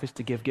agenda in life is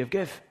to give.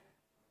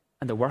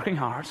 And they're working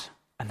hard,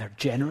 and they're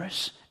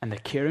generous, and they're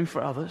caring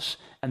for others,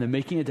 and they're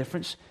making a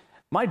difference.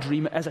 My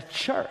dream as a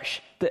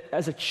church, that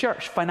as a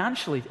church,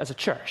 financially as a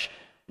church,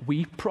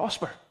 we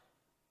prosper.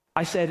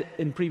 I said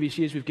in previous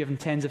years we've given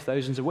tens of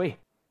thousands away.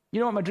 You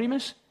know what my dream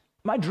is?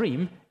 My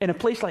dream, in a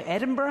place like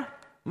Edinburgh,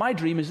 my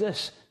dream is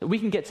this, that we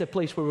can get to a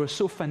place where we're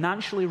so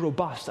financially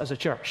robust as a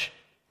church,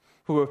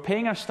 where we're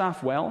paying our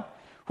staff well,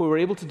 where we're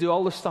able to do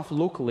all this stuff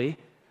locally,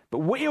 but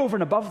way over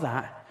and above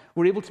that,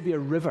 we're able to be a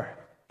river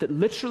that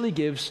literally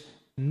gives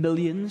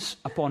millions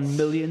upon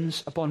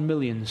millions upon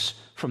millions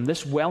from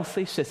this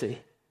wealthy city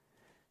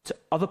to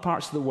other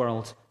parts of the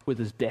world where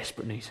there's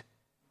desperate need.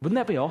 Wouldn't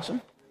that be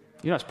awesome?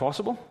 You know it's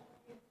possible?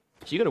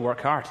 So you've got to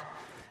work hard.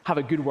 Have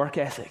a good work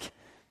ethic.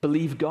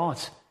 Believe God.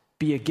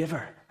 Be a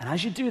giver. And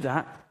as you do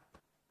that,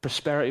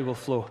 prosperity will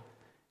flow.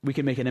 We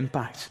can make an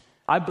impact.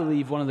 I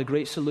believe one of the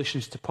great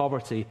solutions to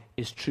poverty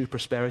is true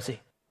prosperity.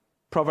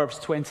 Proverbs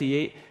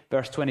 28,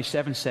 verse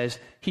 27 says,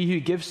 He who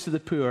gives to the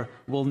poor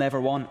will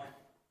never want,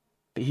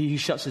 but he who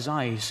shuts his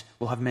eyes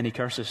will have many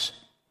curses.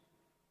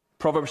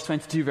 Proverbs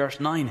 22, verse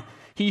 9,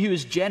 He who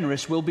is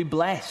generous will be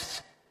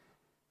blessed,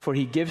 for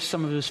he gives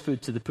some of his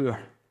food to the poor.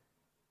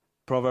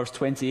 Proverbs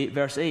 28,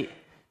 verse 8,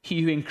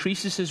 He who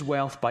increases his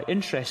wealth by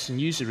interest and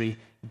usury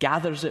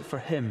gathers it for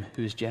him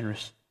who is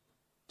generous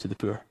to the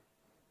poor.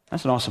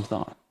 That's an awesome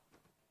thought.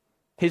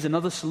 Here's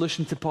another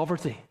solution to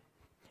poverty.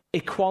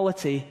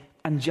 Equality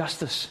and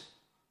justice.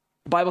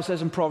 The Bible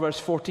says in Proverbs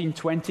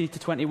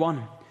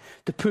 14:20-21,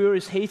 the poor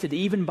is hated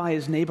even by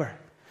his neighbor,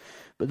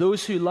 but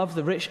those who love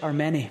the rich are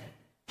many.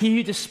 He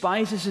who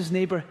despises his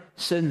neighbor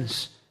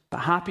sins, but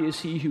happy is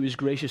he who is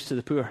gracious to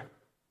the poor.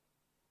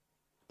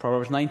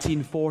 Proverbs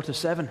 4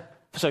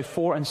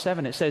 and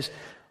 7, it says,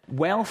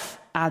 wealth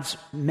adds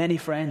many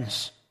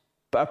friends,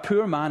 but a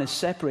poor man is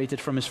separated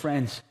from his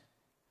friends.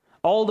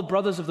 All the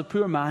brothers of the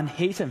poor man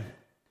hate him,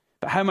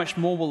 but how much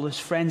more will his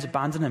friends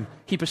abandon him?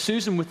 He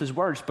pursues them with his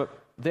words, but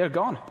they're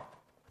gone.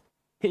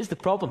 Here's the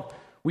problem.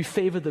 We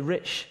favor the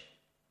rich.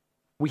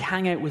 We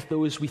hang out with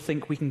those we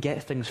think we can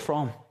get things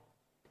from.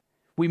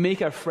 We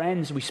make our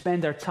friends, we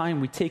spend our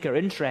time, we take our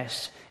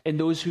interests in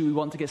those who we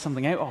want to get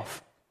something out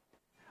of,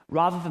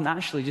 rather than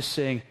actually just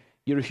saying,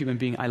 you're a human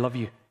being, I love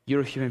you.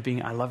 You're a human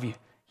being, I love you.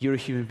 You're a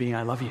human being,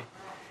 I love you.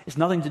 It's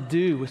nothing to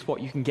do with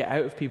what you can get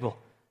out of people.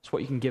 It's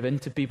what you can give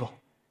into people.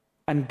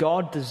 And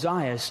God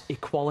desires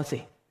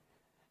equality.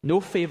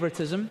 No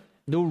favoritism,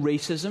 no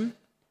racism,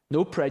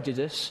 no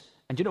prejudice.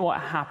 And do you know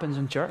what happens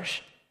in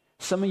church?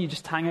 Some of you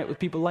just hang out with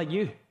people like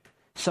you.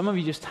 Some of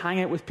you just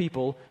hang out with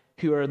people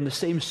who are on the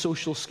same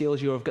social scale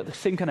as you, or have got the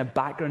same kind of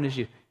background as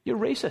you. You're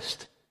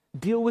racist.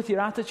 Deal with your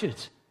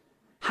attitudes.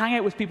 Hang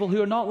out with people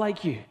who are not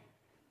like you.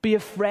 Be a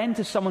friend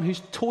to someone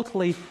who's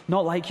totally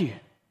not like you.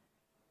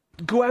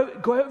 Go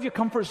out of your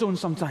comfort zone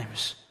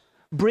sometimes.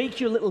 Break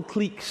your little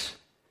cliques.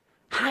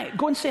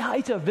 Go and say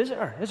hi to a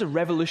visitor. There's a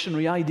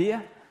revolutionary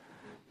idea.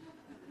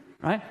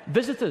 Right?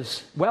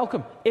 Visitors,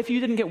 welcome. If you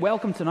didn't get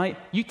welcome tonight,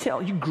 you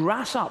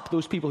grass up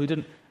those people who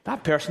didn't.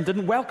 That person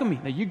didn't welcome me.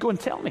 Now you go and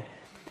tell me.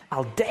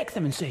 I'll deck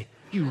them and say,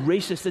 you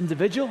racist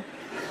individual.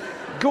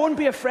 Go and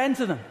be a friend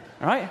to them.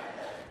 All right?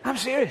 I'm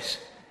serious.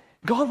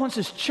 God wants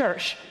his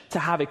church to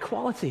have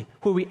equality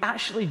where we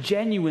actually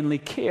genuinely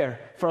care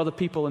for other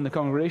people in the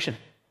congregation.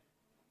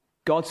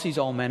 God sees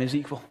all men as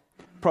equal.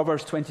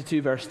 Proverbs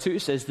 22 verse 2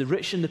 says, the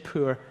rich and the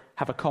poor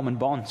have a common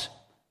bond.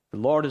 The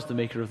Lord is the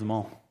maker of them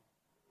all.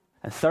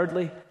 And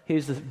thirdly,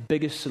 here's the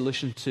biggest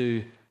solution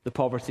to the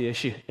poverty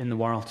issue in the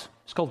world.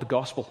 It's called the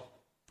gospel.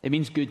 It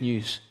means good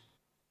news.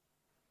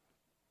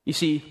 You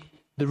see,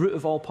 the root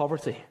of all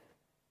poverty,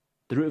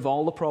 the root of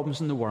all the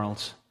problems in the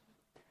world,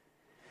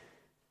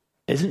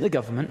 isn't the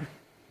government.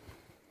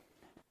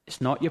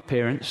 It's not your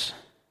parents.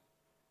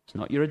 It's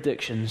not your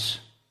addictions.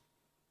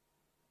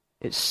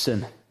 It's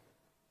sin.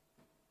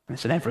 And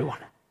it's in everyone.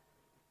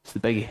 It's the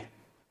biggie.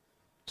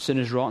 Sin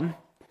is rotten.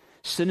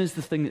 Sin is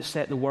the thing that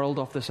set the world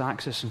off this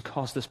axis and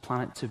caused this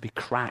planet to be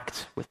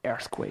cracked with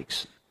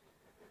earthquakes,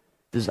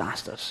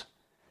 disasters.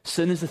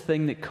 Sin is the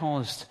thing that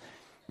caused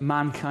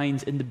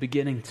mankind in the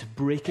beginning to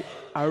break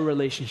our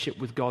relationship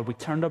with God. We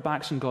turned our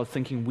backs on God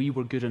thinking we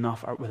were good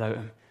enough without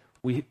him.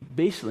 We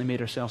basically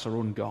made ourselves our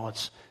own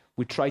gods.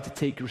 We tried to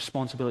take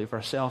responsibility for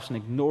ourselves and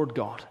ignored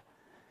God.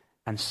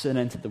 And sin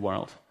entered the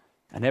world.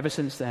 And ever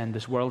since then,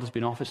 this world has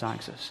been off its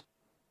axis.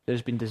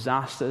 There's been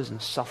disasters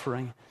and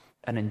suffering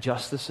and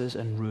injustices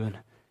and ruin.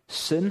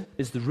 Sin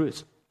is the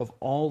root of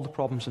all the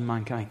problems in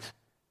mankind.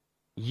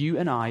 You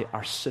and I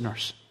are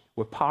sinners.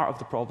 We're part of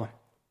the problem.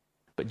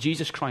 But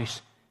Jesus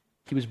Christ,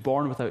 he was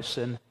born without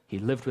sin, he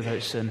lived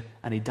without sin,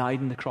 and he died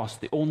on the cross,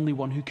 the only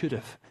one who could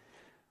have,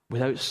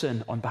 without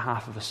sin on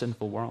behalf of a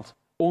sinful world.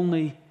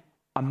 Only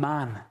a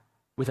man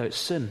without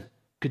sin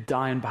could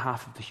die on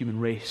behalf of the human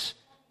race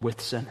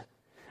with sin.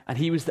 And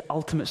he was the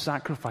ultimate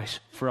sacrifice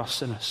for us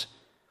sinners.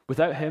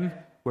 Without him,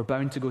 we're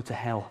bound to go to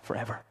hell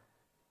forever.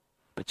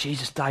 But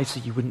Jesus died so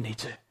you wouldn't need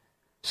to.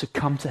 So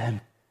come to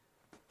him.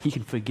 He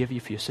can forgive you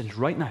for your sins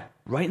right now,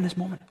 right in this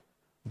moment.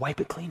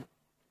 Wipe it clean.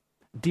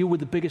 Deal with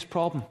the biggest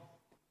problem.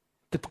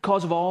 The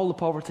cause of all the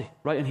poverty,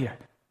 right in here.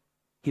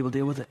 He will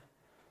deal with it.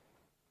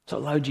 So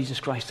allow Jesus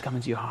Christ to come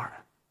into your heart.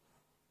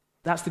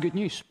 That's the good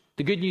news.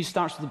 The good news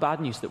starts with the bad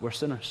news that we're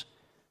sinners.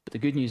 But the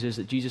good news is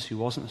that Jesus, who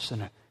wasn't a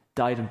sinner,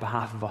 died on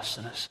behalf of us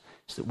sinners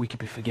so that we could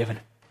be forgiven.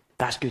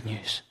 That's good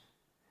news.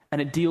 And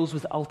it deals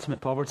with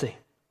ultimate poverty.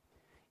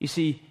 You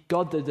see,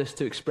 God did this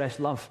to express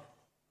love.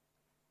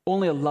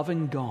 Only a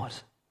loving God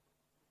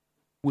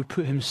would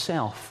put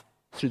himself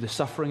through the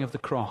suffering of the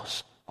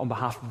cross on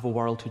behalf of a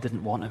world who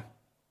didn't want him.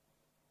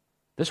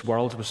 This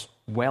world was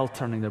well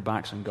turning their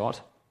backs on God.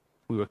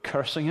 We were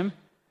cursing him.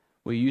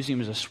 We were using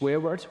him as a swear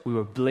word. We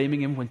were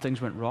blaming him when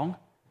things went wrong,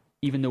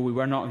 even though we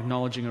were not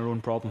acknowledging our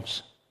own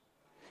problems.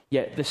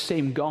 Yet this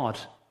same God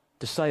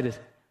decided,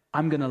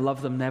 I'm going to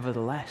love them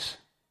nevertheless.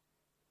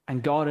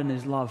 And God in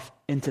his love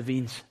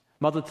intervenes.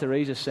 Mother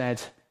Teresa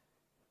said,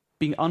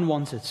 being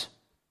unwanted,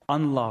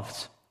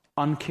 unloved,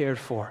 uncared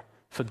for,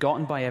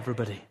 forgotten by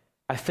everybody,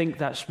 I think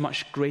that's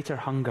much greater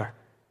hunger.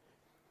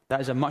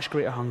 That is a much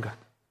greater hunger,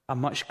 a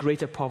much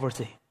greater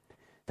poverty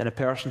than a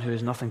person who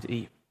has nothing to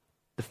eat.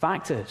 The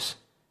fact is,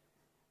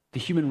 the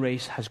human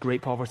race has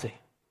great poverty.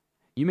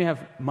 You may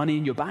have money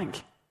in your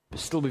bank, but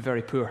still be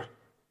very poor.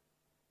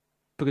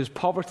 Because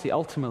poverty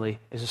ultimately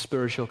is a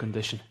spiritual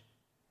condition.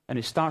 And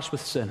it starts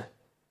with sin.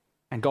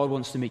 And God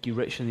wants to make you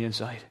rich on the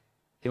inside.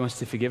 He wants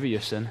to forgive you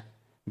your sin and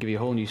give you a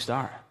whole new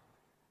start.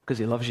 Because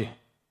he loves you.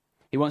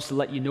 He wants to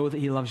let you know that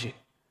he loves you.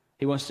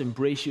 He wants to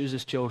embrace you as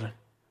his children.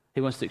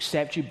 He wants to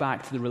accept you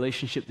back to the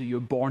relationship that you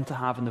were born to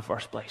have in the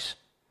first place.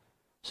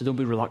 So don't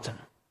be reluctant.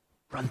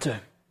 Run to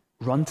him.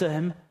 Run to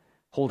him,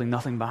 holding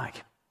nothing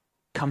back.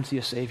 Come to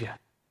your Savior.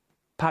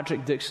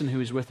 Patrick Dixon, who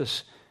was with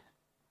us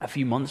a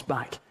few months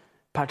back,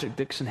 Patrick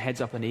Dixon heads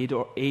up an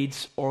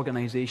AIDS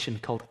organization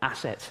called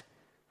Asset,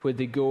 where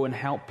they go and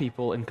help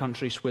people in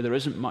countries where there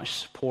isn't much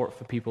support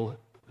for people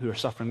who are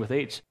suffering with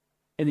AIDS.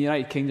 In the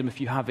United Kingdom,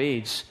 if you have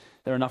AIDS,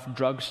 there are enough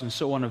drugs and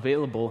so on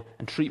available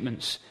and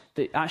treatments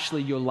that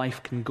actually your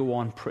life can go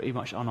on pretty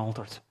much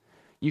unaltered.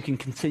 You can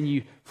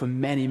continue for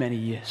many, many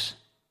years.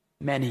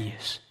 Many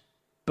years.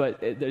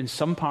 But in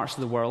some parts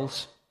of the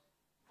world,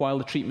 while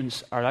the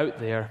treatments are out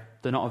there,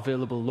 they're not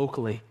available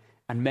locally,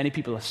 and many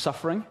people are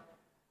suffering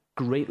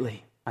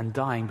greatly and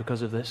dying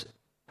because of this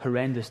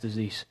horrendous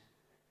disease.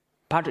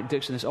 Patrick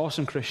Dixon, this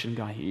awesome Christian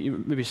guy,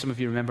 maybe some of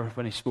you remember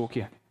when he spoke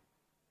here.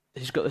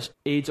 He's got this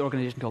AIDS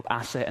organization called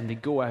Asset, and they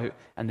go out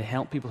and they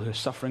help people who are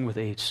suffering with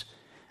AIDS.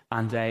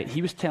 And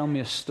he was telling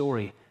me a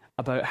story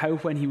about how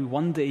when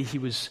one day he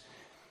was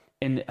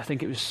in, I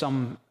think it was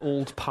some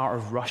old part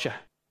of Russia,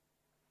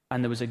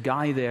 and there was a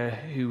guy there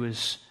who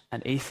was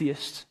an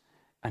atheist,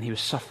 and he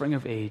was suffering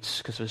of AIDS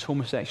because of his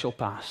homosexual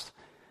past.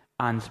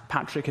 And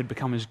Patrick had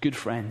become his good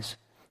friends,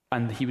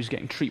 and he was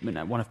getting treatment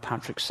at one of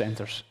Patrick's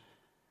centers.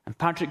 And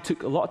Patrick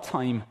took a lot of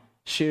time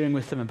sharing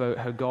with them about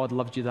how God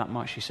loved you that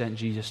much, he sent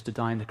Jesus to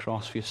die on the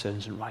cross for your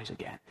sins and rise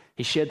again.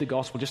 He shared the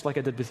gospel just like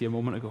I did with you a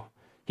moment ago.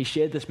 He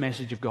shared this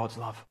message of God's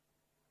love.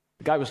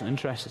 The guy wasn't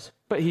interested,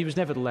 but he was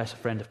nevertheless a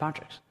friend of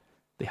Patrick's.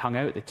 They hung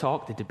out, they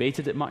talked, they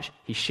debated it much.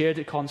 He shared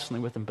it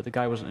constantly with them, but the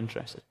guy wasn't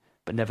interested.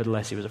 But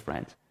nevertheless, he was a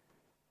friend.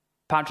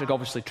 Patrick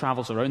obviously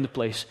travels around the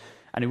place,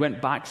 and he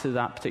went back to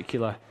that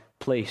particular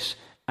place,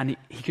 and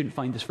he couldn't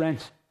find his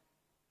friends.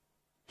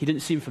 He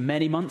didn't see him for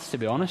many months, to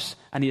be honest,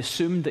 and he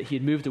assumed that he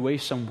had moved away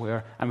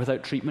somewhere, and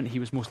without treatment, he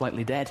was most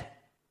likely dead.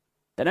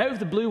 Then out of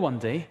the blue one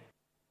day,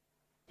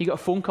 he got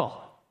a phone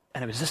call,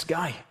 and it was this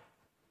guy.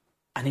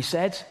 And he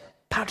said,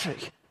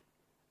 Patrick,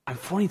 I'm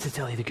phoning to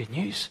tell you the good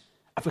news.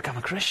 I've become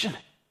a Christian.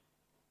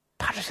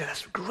 Patrick said,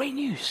 that's great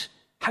news.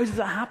 How did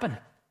that happen?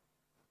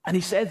 And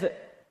he said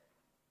that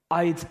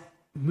I'd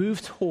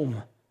moved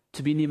home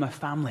to be near my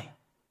family.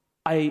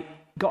 I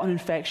got an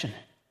infection,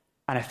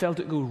 and I felt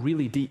it go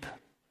really deep.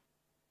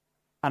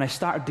 And I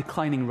started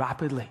declining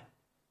rapidly.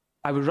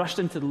 I was rushed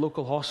into the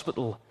local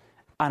hospital,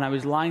 and I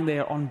was lying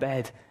there on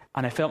bed,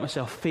 and I felt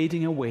myself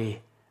fading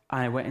away,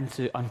 and I went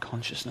into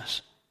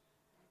unconsciousness.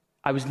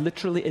 I was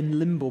literally in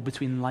limbo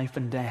between life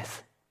and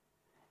death.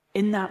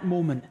 In that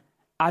moment,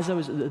 as I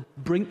was at the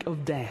brink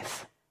of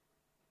death,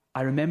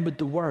 I remembered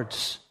the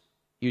words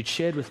you'd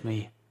shared with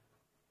me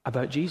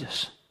about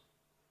Jesus,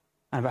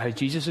 and about how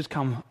Jesus had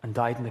come and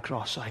died on the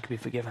cross so I could be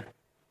forgiven.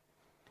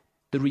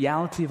 The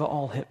reality of it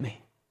all hit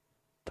me,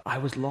 that I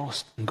was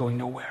lost and going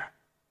nowhere.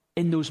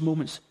 In those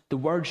moments, the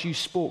words you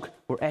spoke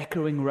were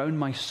echoing round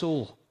my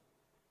soul.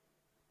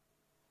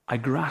 I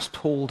grasped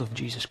hold of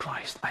Jesus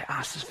Christ. I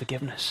asked his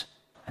forgiveness,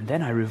 and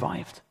then I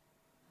revived.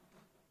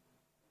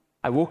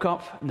 I woke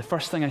up, and the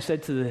first thing I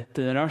said to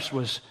the nurse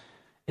was,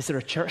 is there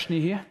a church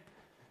near here?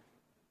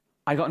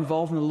 I got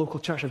involved in the local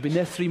church. I've been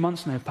there 3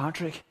 months now,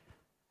 Patrick.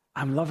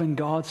 I'm loving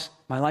God.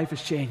 My life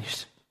has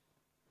changed.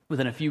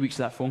 Within a few weeks of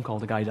that phone call,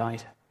 the guy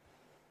died.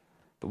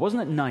 But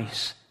wasn't it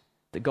nice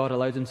that God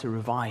allowed him to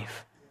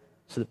revive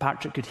so that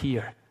Patrick could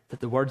hear that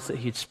the words that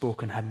he had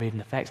spoken had made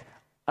an effect?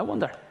 I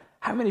wonder,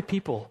 how many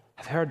people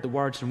have heard the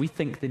words and we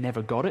think they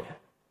never got it?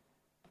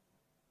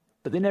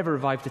 But they never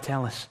revived to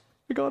tell us,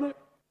 we got it.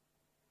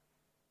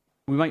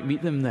 We might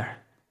meet them there.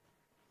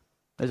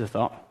 There's a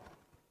thought.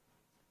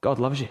 God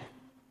loves you.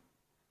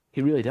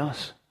 He really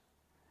does.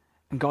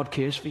 And God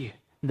cares for you.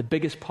 And the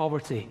biggest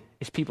poverty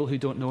is people who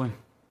don't know him.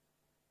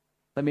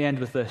 Let me end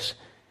with this.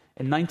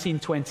 In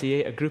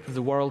 1928, a group of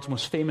the world's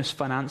most famous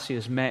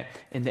financiers met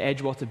in the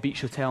Edgewater Beach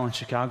Hotel in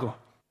Chicago.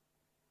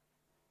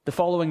 The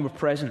following were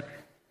present.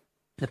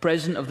 The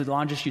president of the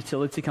largest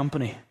utility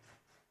company,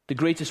 the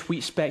greatest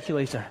wheat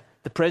speculator,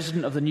 the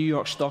president of the New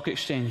York Stock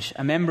Exchange,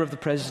 a member of the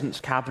president's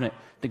cabinet,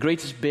 the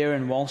greatest bear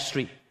in Wall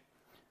Street,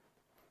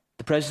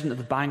 the president of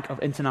the Bank of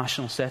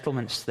International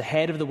Settlements, the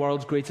head of the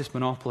world's greatest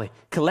monopoly.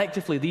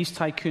 Collectively, these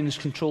tycoons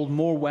controlled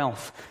more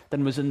wealth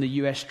than was in the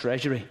US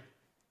Treasury.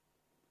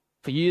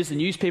 For years, the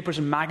newspapers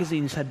and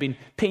magazines had been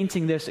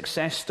painting their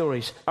success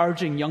stories,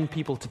 urging young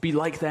people to be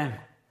like them.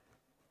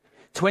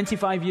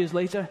 25 years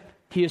later,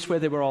 here's where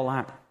they were all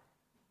at.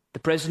 The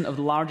president of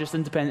the largest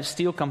independent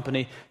steel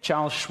company,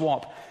 Charles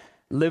Schwab,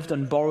 lived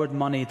on borrowed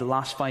money the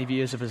last 5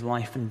 years of his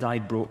life and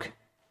died broke.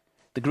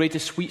 The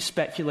greatest wheat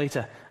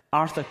speculator,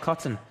 Arthur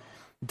Cutten,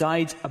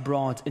 died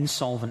abroad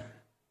insolvent.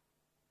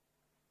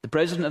 The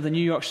president of the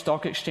New York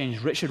Stock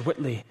Exchange, Richard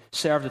Whitley,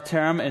 served a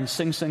term in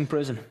Sing Sing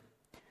prison.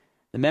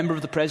 The member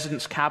of the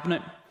president's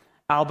cabinet,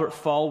 Albert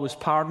Fall, was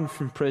pardoned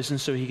from prison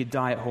so he could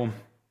die at home.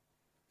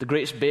 The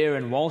greatest bear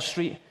in Wall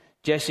Street,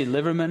 Jesse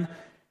Liverman,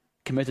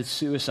 committed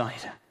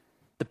suicide.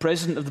 The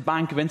president of the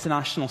Bank of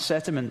International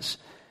Settlements,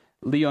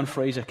 Leon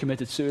Fraser,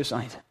 committed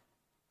suicide.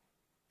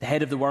 The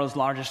head of the world's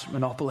largest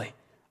monopoly,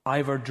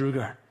 Ivar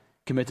Druger,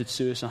 committed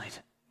suicide.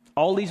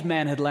 All these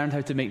men had learned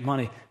how to make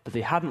money, but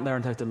they hadn't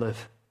learned how to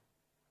live.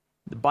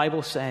 The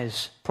Bible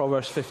says,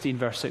 Proverbs 15,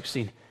 verse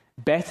 16,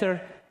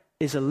 better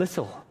is a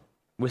little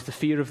with the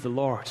fear of the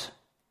Lord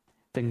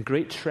than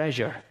great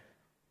treasure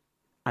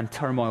and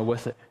turmoil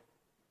with it.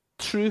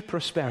 True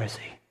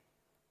prosperity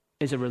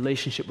is a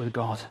relationship with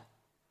God.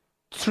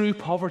 True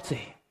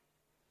poverty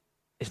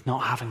is not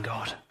having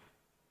God.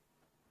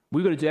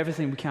 We've got to do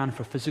everything we can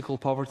for physical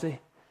poverty,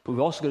 but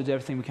we've also got to do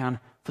everything we can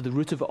for the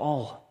root of it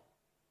all,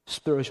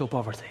 spiritual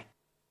poverty.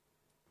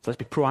 So let's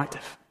be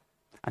proactive.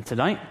 And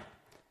tonight,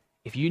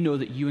 if you know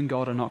that you and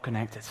God are not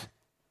connected,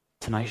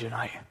 tonight's your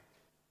night.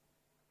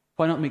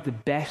 Why not make the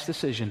best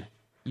decision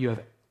you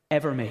have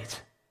ever made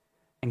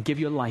and give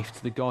your life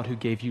to the God who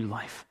gave you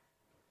life?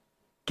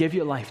 Give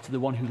your life to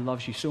the one who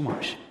loves you so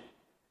much.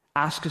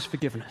 Ask his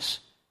forgiveness.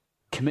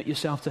 Commit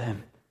yourself to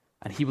him,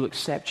 and he will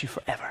accept you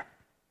forever.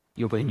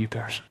 You'll be a new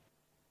person.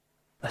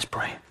 Let's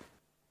pray.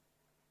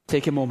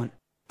 Take a moment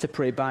to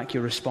pray back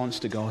your response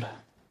to God.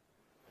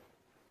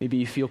 Maybe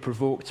you feel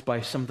provoked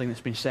by something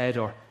that's been said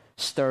or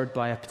stirred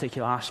by a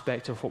particular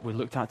aspect of what we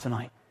looked at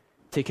tonight.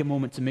 Take a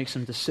moment to make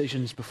some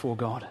decisions before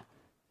God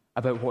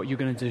about what you're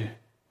going to do,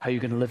 how you're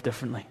going to live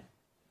differently.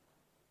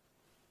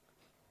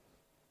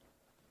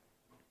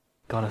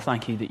 God, I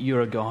thank you that you're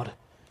a God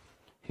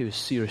who is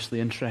seriously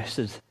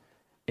interested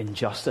in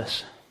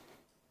justice.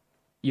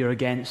 You're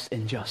against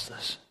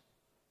injustice.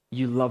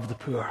 You love the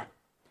poor.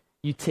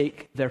 You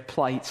take their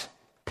plight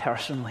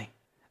personally.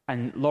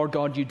 And Lord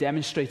God, you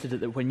demonstrated it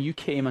that when you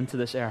came into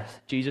this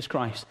earth, Jesus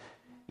Christ,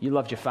 you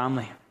loved your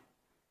family.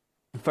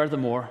 And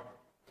furthermore,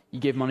 you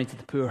gave money to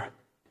the poor.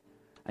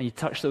 And you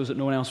touched those that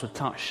no one else would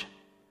touch.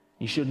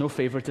 You showed no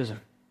favoritism.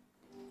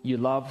 You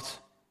loved.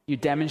 You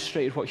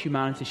demonstrated what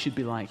humanity should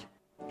be like.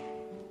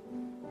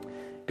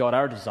 God,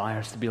 our desire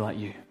is to be like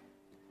you.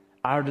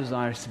 Our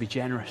desire is to be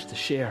generous, to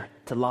share,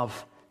 to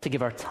love, to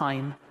give our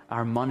time,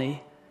 our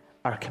money,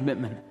 our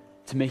commitment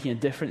to making a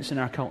difference in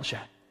our culture,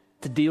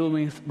 to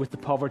dealing with the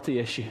poverty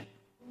issue.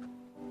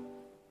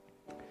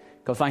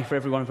 God, thank you for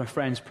every one of my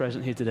friends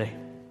present here today.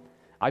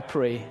 I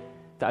pray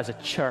that as a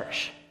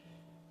church,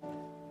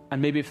 and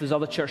maybe if there's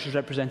other churches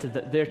represented,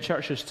 that their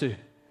churches too,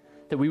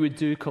 that we would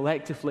do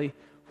collectively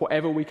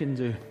whatever we can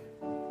do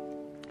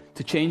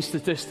to change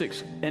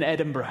statistics in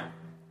Edinburgh.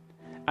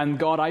 And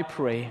God, I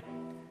pray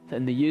that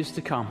in the years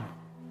to come,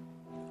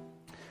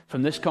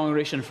 from this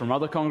congregation, from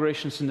other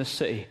congregations in this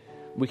city,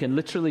 we can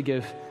literally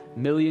give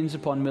millions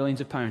upon millions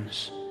of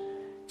pounds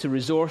to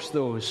resource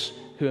those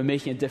who are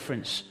making a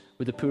difference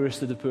with the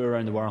poorest of the poor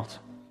around the world,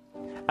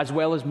 as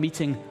well as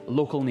meeting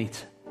local need,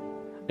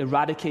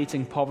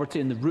 eradicating poverty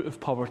and the root of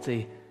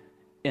poverty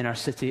in our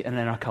city and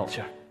in our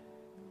culture.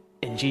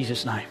 In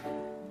Jesus' name,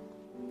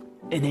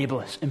 enable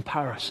us,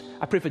 empower us.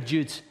 I pray for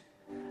Jude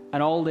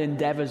and all the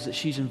endeavors that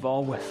she's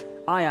involved with.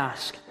 I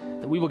ask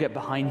that we will get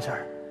behind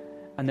her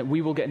and that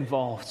we will get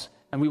involved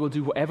and we will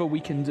do whatever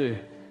we can do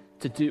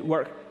to do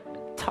work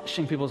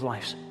touching people's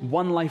lives,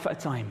 one life at a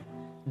time,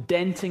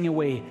 denting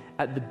away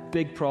at the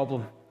big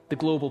problem, the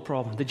global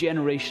problem, the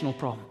generational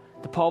problem,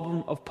 the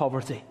problem of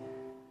poverty.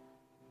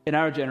 In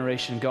our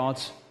generation, God,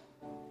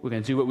 we're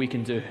going to do what we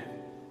can do,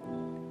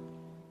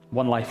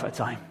 one life at a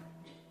time.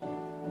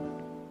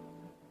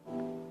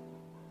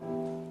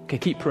 Okay,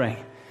 keep praying.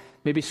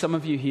 Maybe some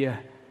of you here,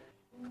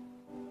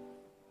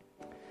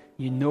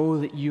 you know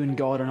that you and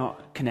God are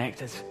not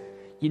connected.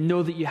 You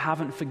know that you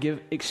haven't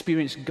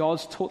experienced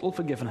God's total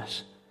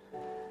forgiveness.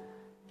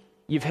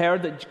 You've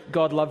heard that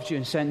God loved you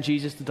and sent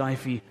Jesus to die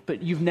for you,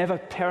 but you've never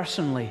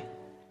personally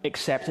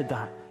accepted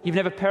that. You've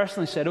never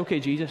personally said, okay,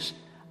 Jesus,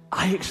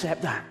 I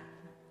accept that.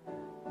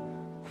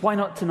 Why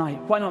not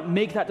tonight? Why not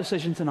make that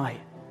decision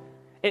tonight?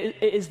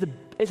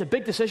 It's a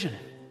big decision.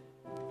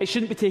 It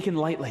shouldn't be taken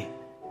lightly.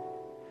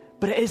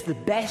 But it is the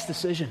best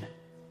decision.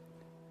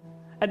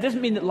 It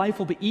doesn't mean that life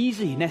will be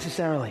easy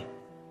necessarily,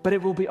 but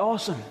it will be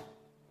awesome.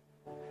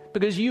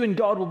 Because you and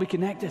God will be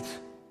connected.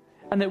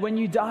 And that when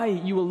you die,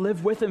 you will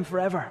live with Him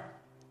forever.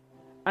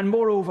 And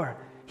moreover,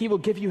 He will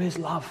give you His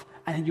love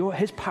and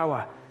His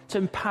power to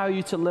empower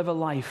you to live a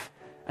life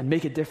and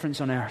make a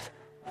difference on earth.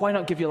 Why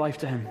not give your life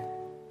to Him?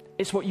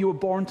 It's what you were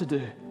born to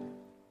do.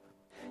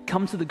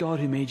 Come to the God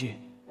who made you.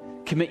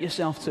 Commit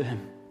yourself to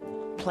Him.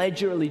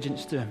 Pledge your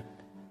allegiance to Him.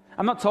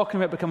 I'm not talking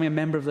about becoming a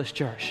member of this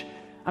church.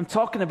 I'm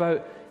talking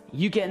about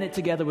you getting it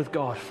together with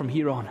God from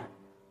here on.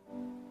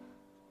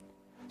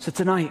 So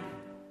tonight,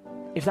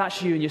 if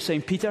that's you and you're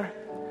saying, Peter,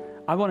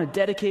 I want to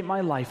dedicate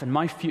my life and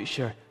my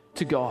future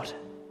to God.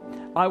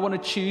 I want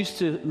to choose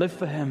to live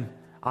for Him.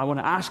 I want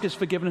to ask His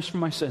forgiveness for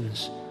my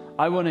sins.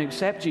 I want to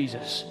accept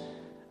Jesus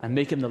and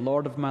make Him the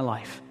Lord of my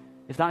life.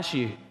 If that's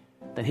you,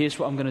 then here's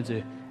what I'm going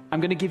to do. I'm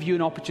going to give you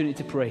an opportunity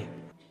to pray.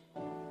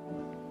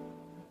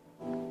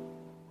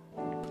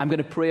 I'm going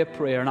to pray a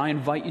prayer, and I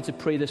invite you to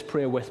pray this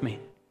prayer with me.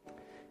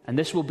 And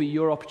this will be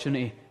your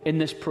opportunity in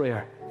this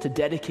prayer to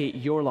dedicate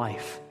your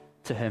life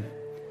to Him.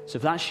 So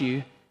if that's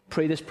you,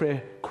 pray this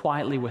prayer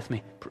quietly with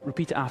me.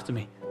 Repeat it after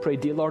me. Pray,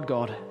 dear Lord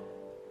God,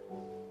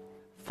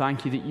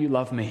 thank you that you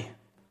love me.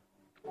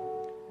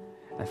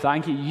 And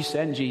thank you you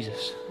sent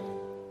Jesus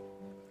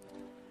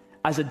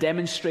as a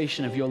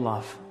demonstration of your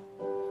love.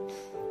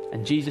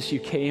 And Jesus, you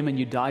came and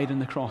you died on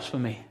the cross for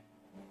me.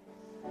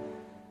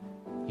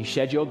 You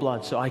shed your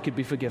blood so I could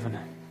be forgiven.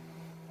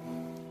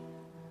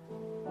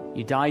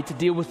 You died to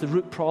deal with the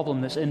root problem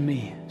that's in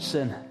me,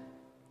 sin.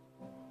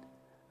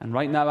 And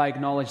right now I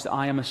acknowledge that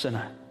I am a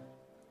sinner.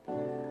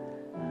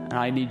 And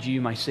I need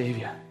you, my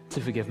Savior, to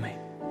forgive me.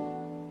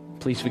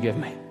 Please forgive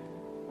me.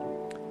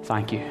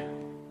 Thank you.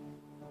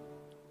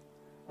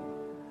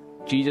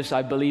 Jesus,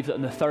 I believe that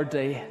on the third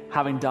day,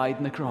 having died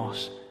on the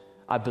cross,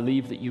 I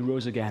believe that you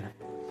rose again.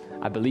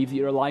 I believe that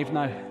you're alive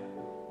now.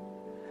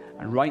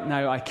 And right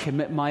now I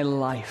commit my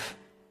life,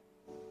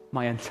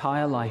 my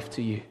entire life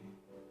to you.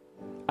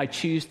 I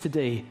choose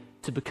today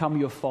to become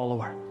your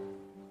follower.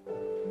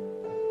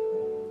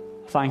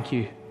 Thank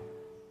you.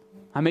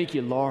 I make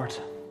you Lord.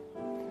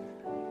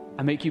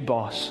 I make you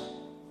boss.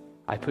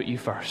 I put you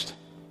first.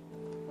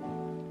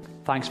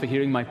 Thanks for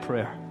hearing my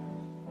prayer.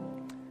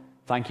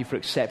 Thank you for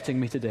accepting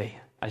me today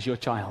as your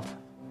child.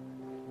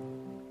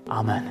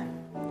 Amen.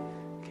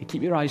 Okay,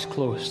 keep your eyes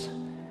closed.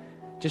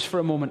 Just for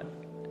a moment,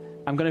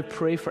 I'm going to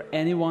pray for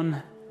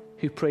anyone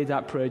who prayed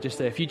that prayer just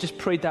there. If you just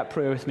prayed that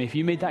prayer with me, if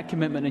you made that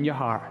commitment in your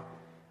heart,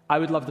 I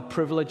would love the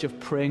privilege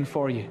of praying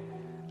for you.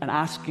 and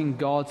asking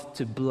God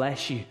to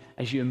bless you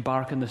as you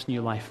embark on this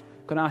new life,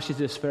 I'm going to ask you to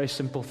do this very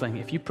simple thing.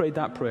 If you prayed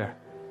that prayer,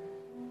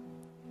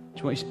 I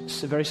just want you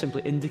to very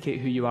simply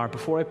indicate who you are.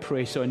 Before I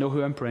pray, so I know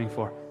who I'm praying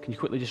for, can you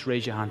quickly just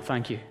raise your hand?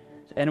 Thank you.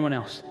 Anyone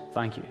else?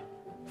 Thank you.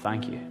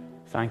 Thank you.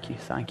 Thank you.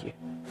 Thank you.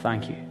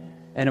 Thank you.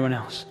 Anyone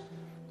else?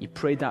 You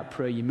prayed that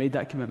prayer, you made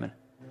that commitment.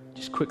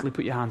 Just quickly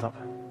put your hand up.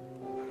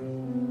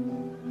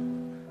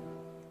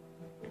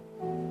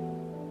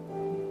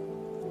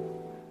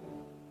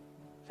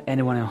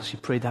 Anyone else? You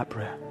prayed that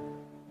prayer.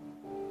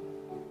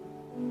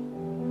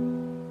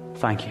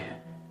 Thank you.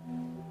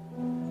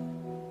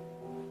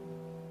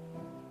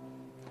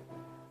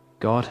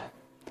 God,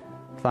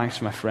 thanks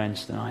for my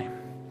friends tonight.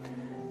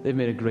 They've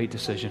made a great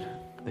decision.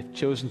 They've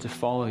chosen to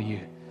follow you.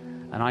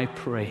 And I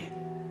pray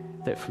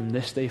that from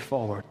this day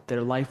forward,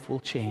 their life will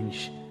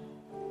change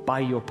by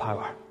your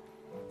power.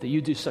 That you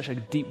do such a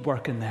deep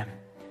work in them.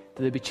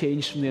 That they be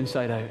changed from the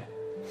inside out.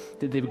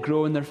 That they would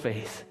grow in their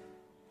faith.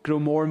 Grow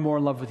more and more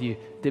in love with you.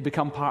 They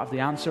become part of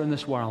the answer in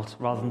this world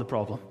rather than the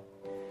problem.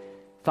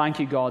 Thank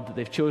you, God, that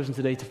they've chosen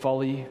today to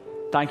follow you.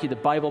 Thank you, the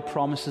Bible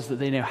promises that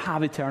they now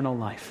have eternal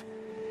life.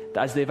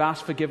 That as they've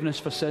asked forgiveness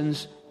for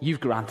sins, you've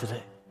granted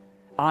it.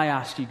 I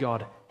ask you,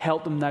 God,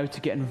 help them now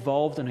to get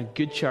involved in a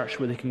good church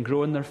where they can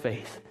grow in their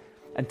faith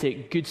and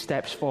take good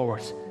steps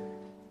forward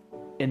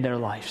in their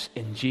lives.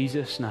 In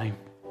Jesus' name,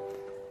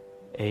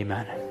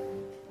 amen.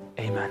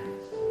 Amen.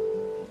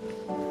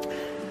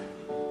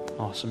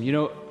 Awesome. You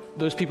know,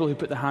 those people who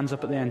put their hands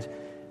up at the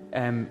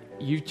end,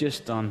 you've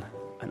just done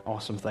an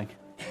awesome thing.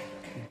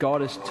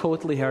 God has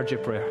totally heard your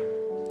prayer.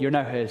 You're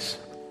now His.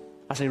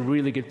 That's a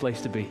really good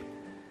place to be.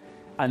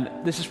 And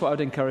this is what I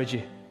would encourage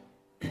you.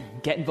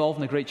 Get involved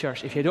in a great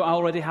church. If you don't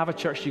already have a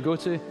church you go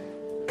to,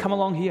 come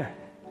along here.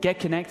 Get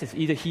connected,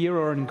 either here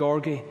or in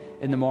Gorgie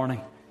in the morning.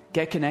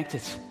 Get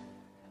connected.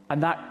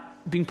 And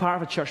that, being part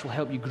of a church, will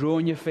help you grow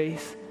in your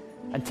faith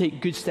and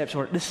take good steps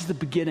forward. This is the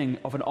beginning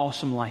of an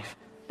awesome life.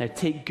 Now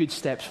take good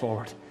steps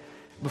forward.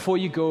 Before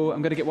you go,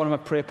 I'm going to get one of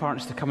my prayer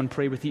partners to come and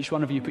pray with each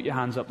one of you. Put your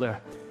hands up there.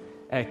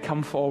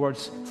 Come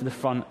forwards to the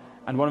front,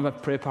 and one of my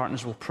prayer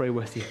partners will pray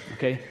with you,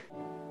 okay?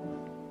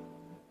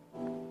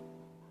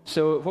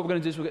 So what we're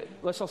going to do is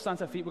let's all stand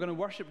to our feet. We're going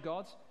to worship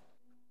God.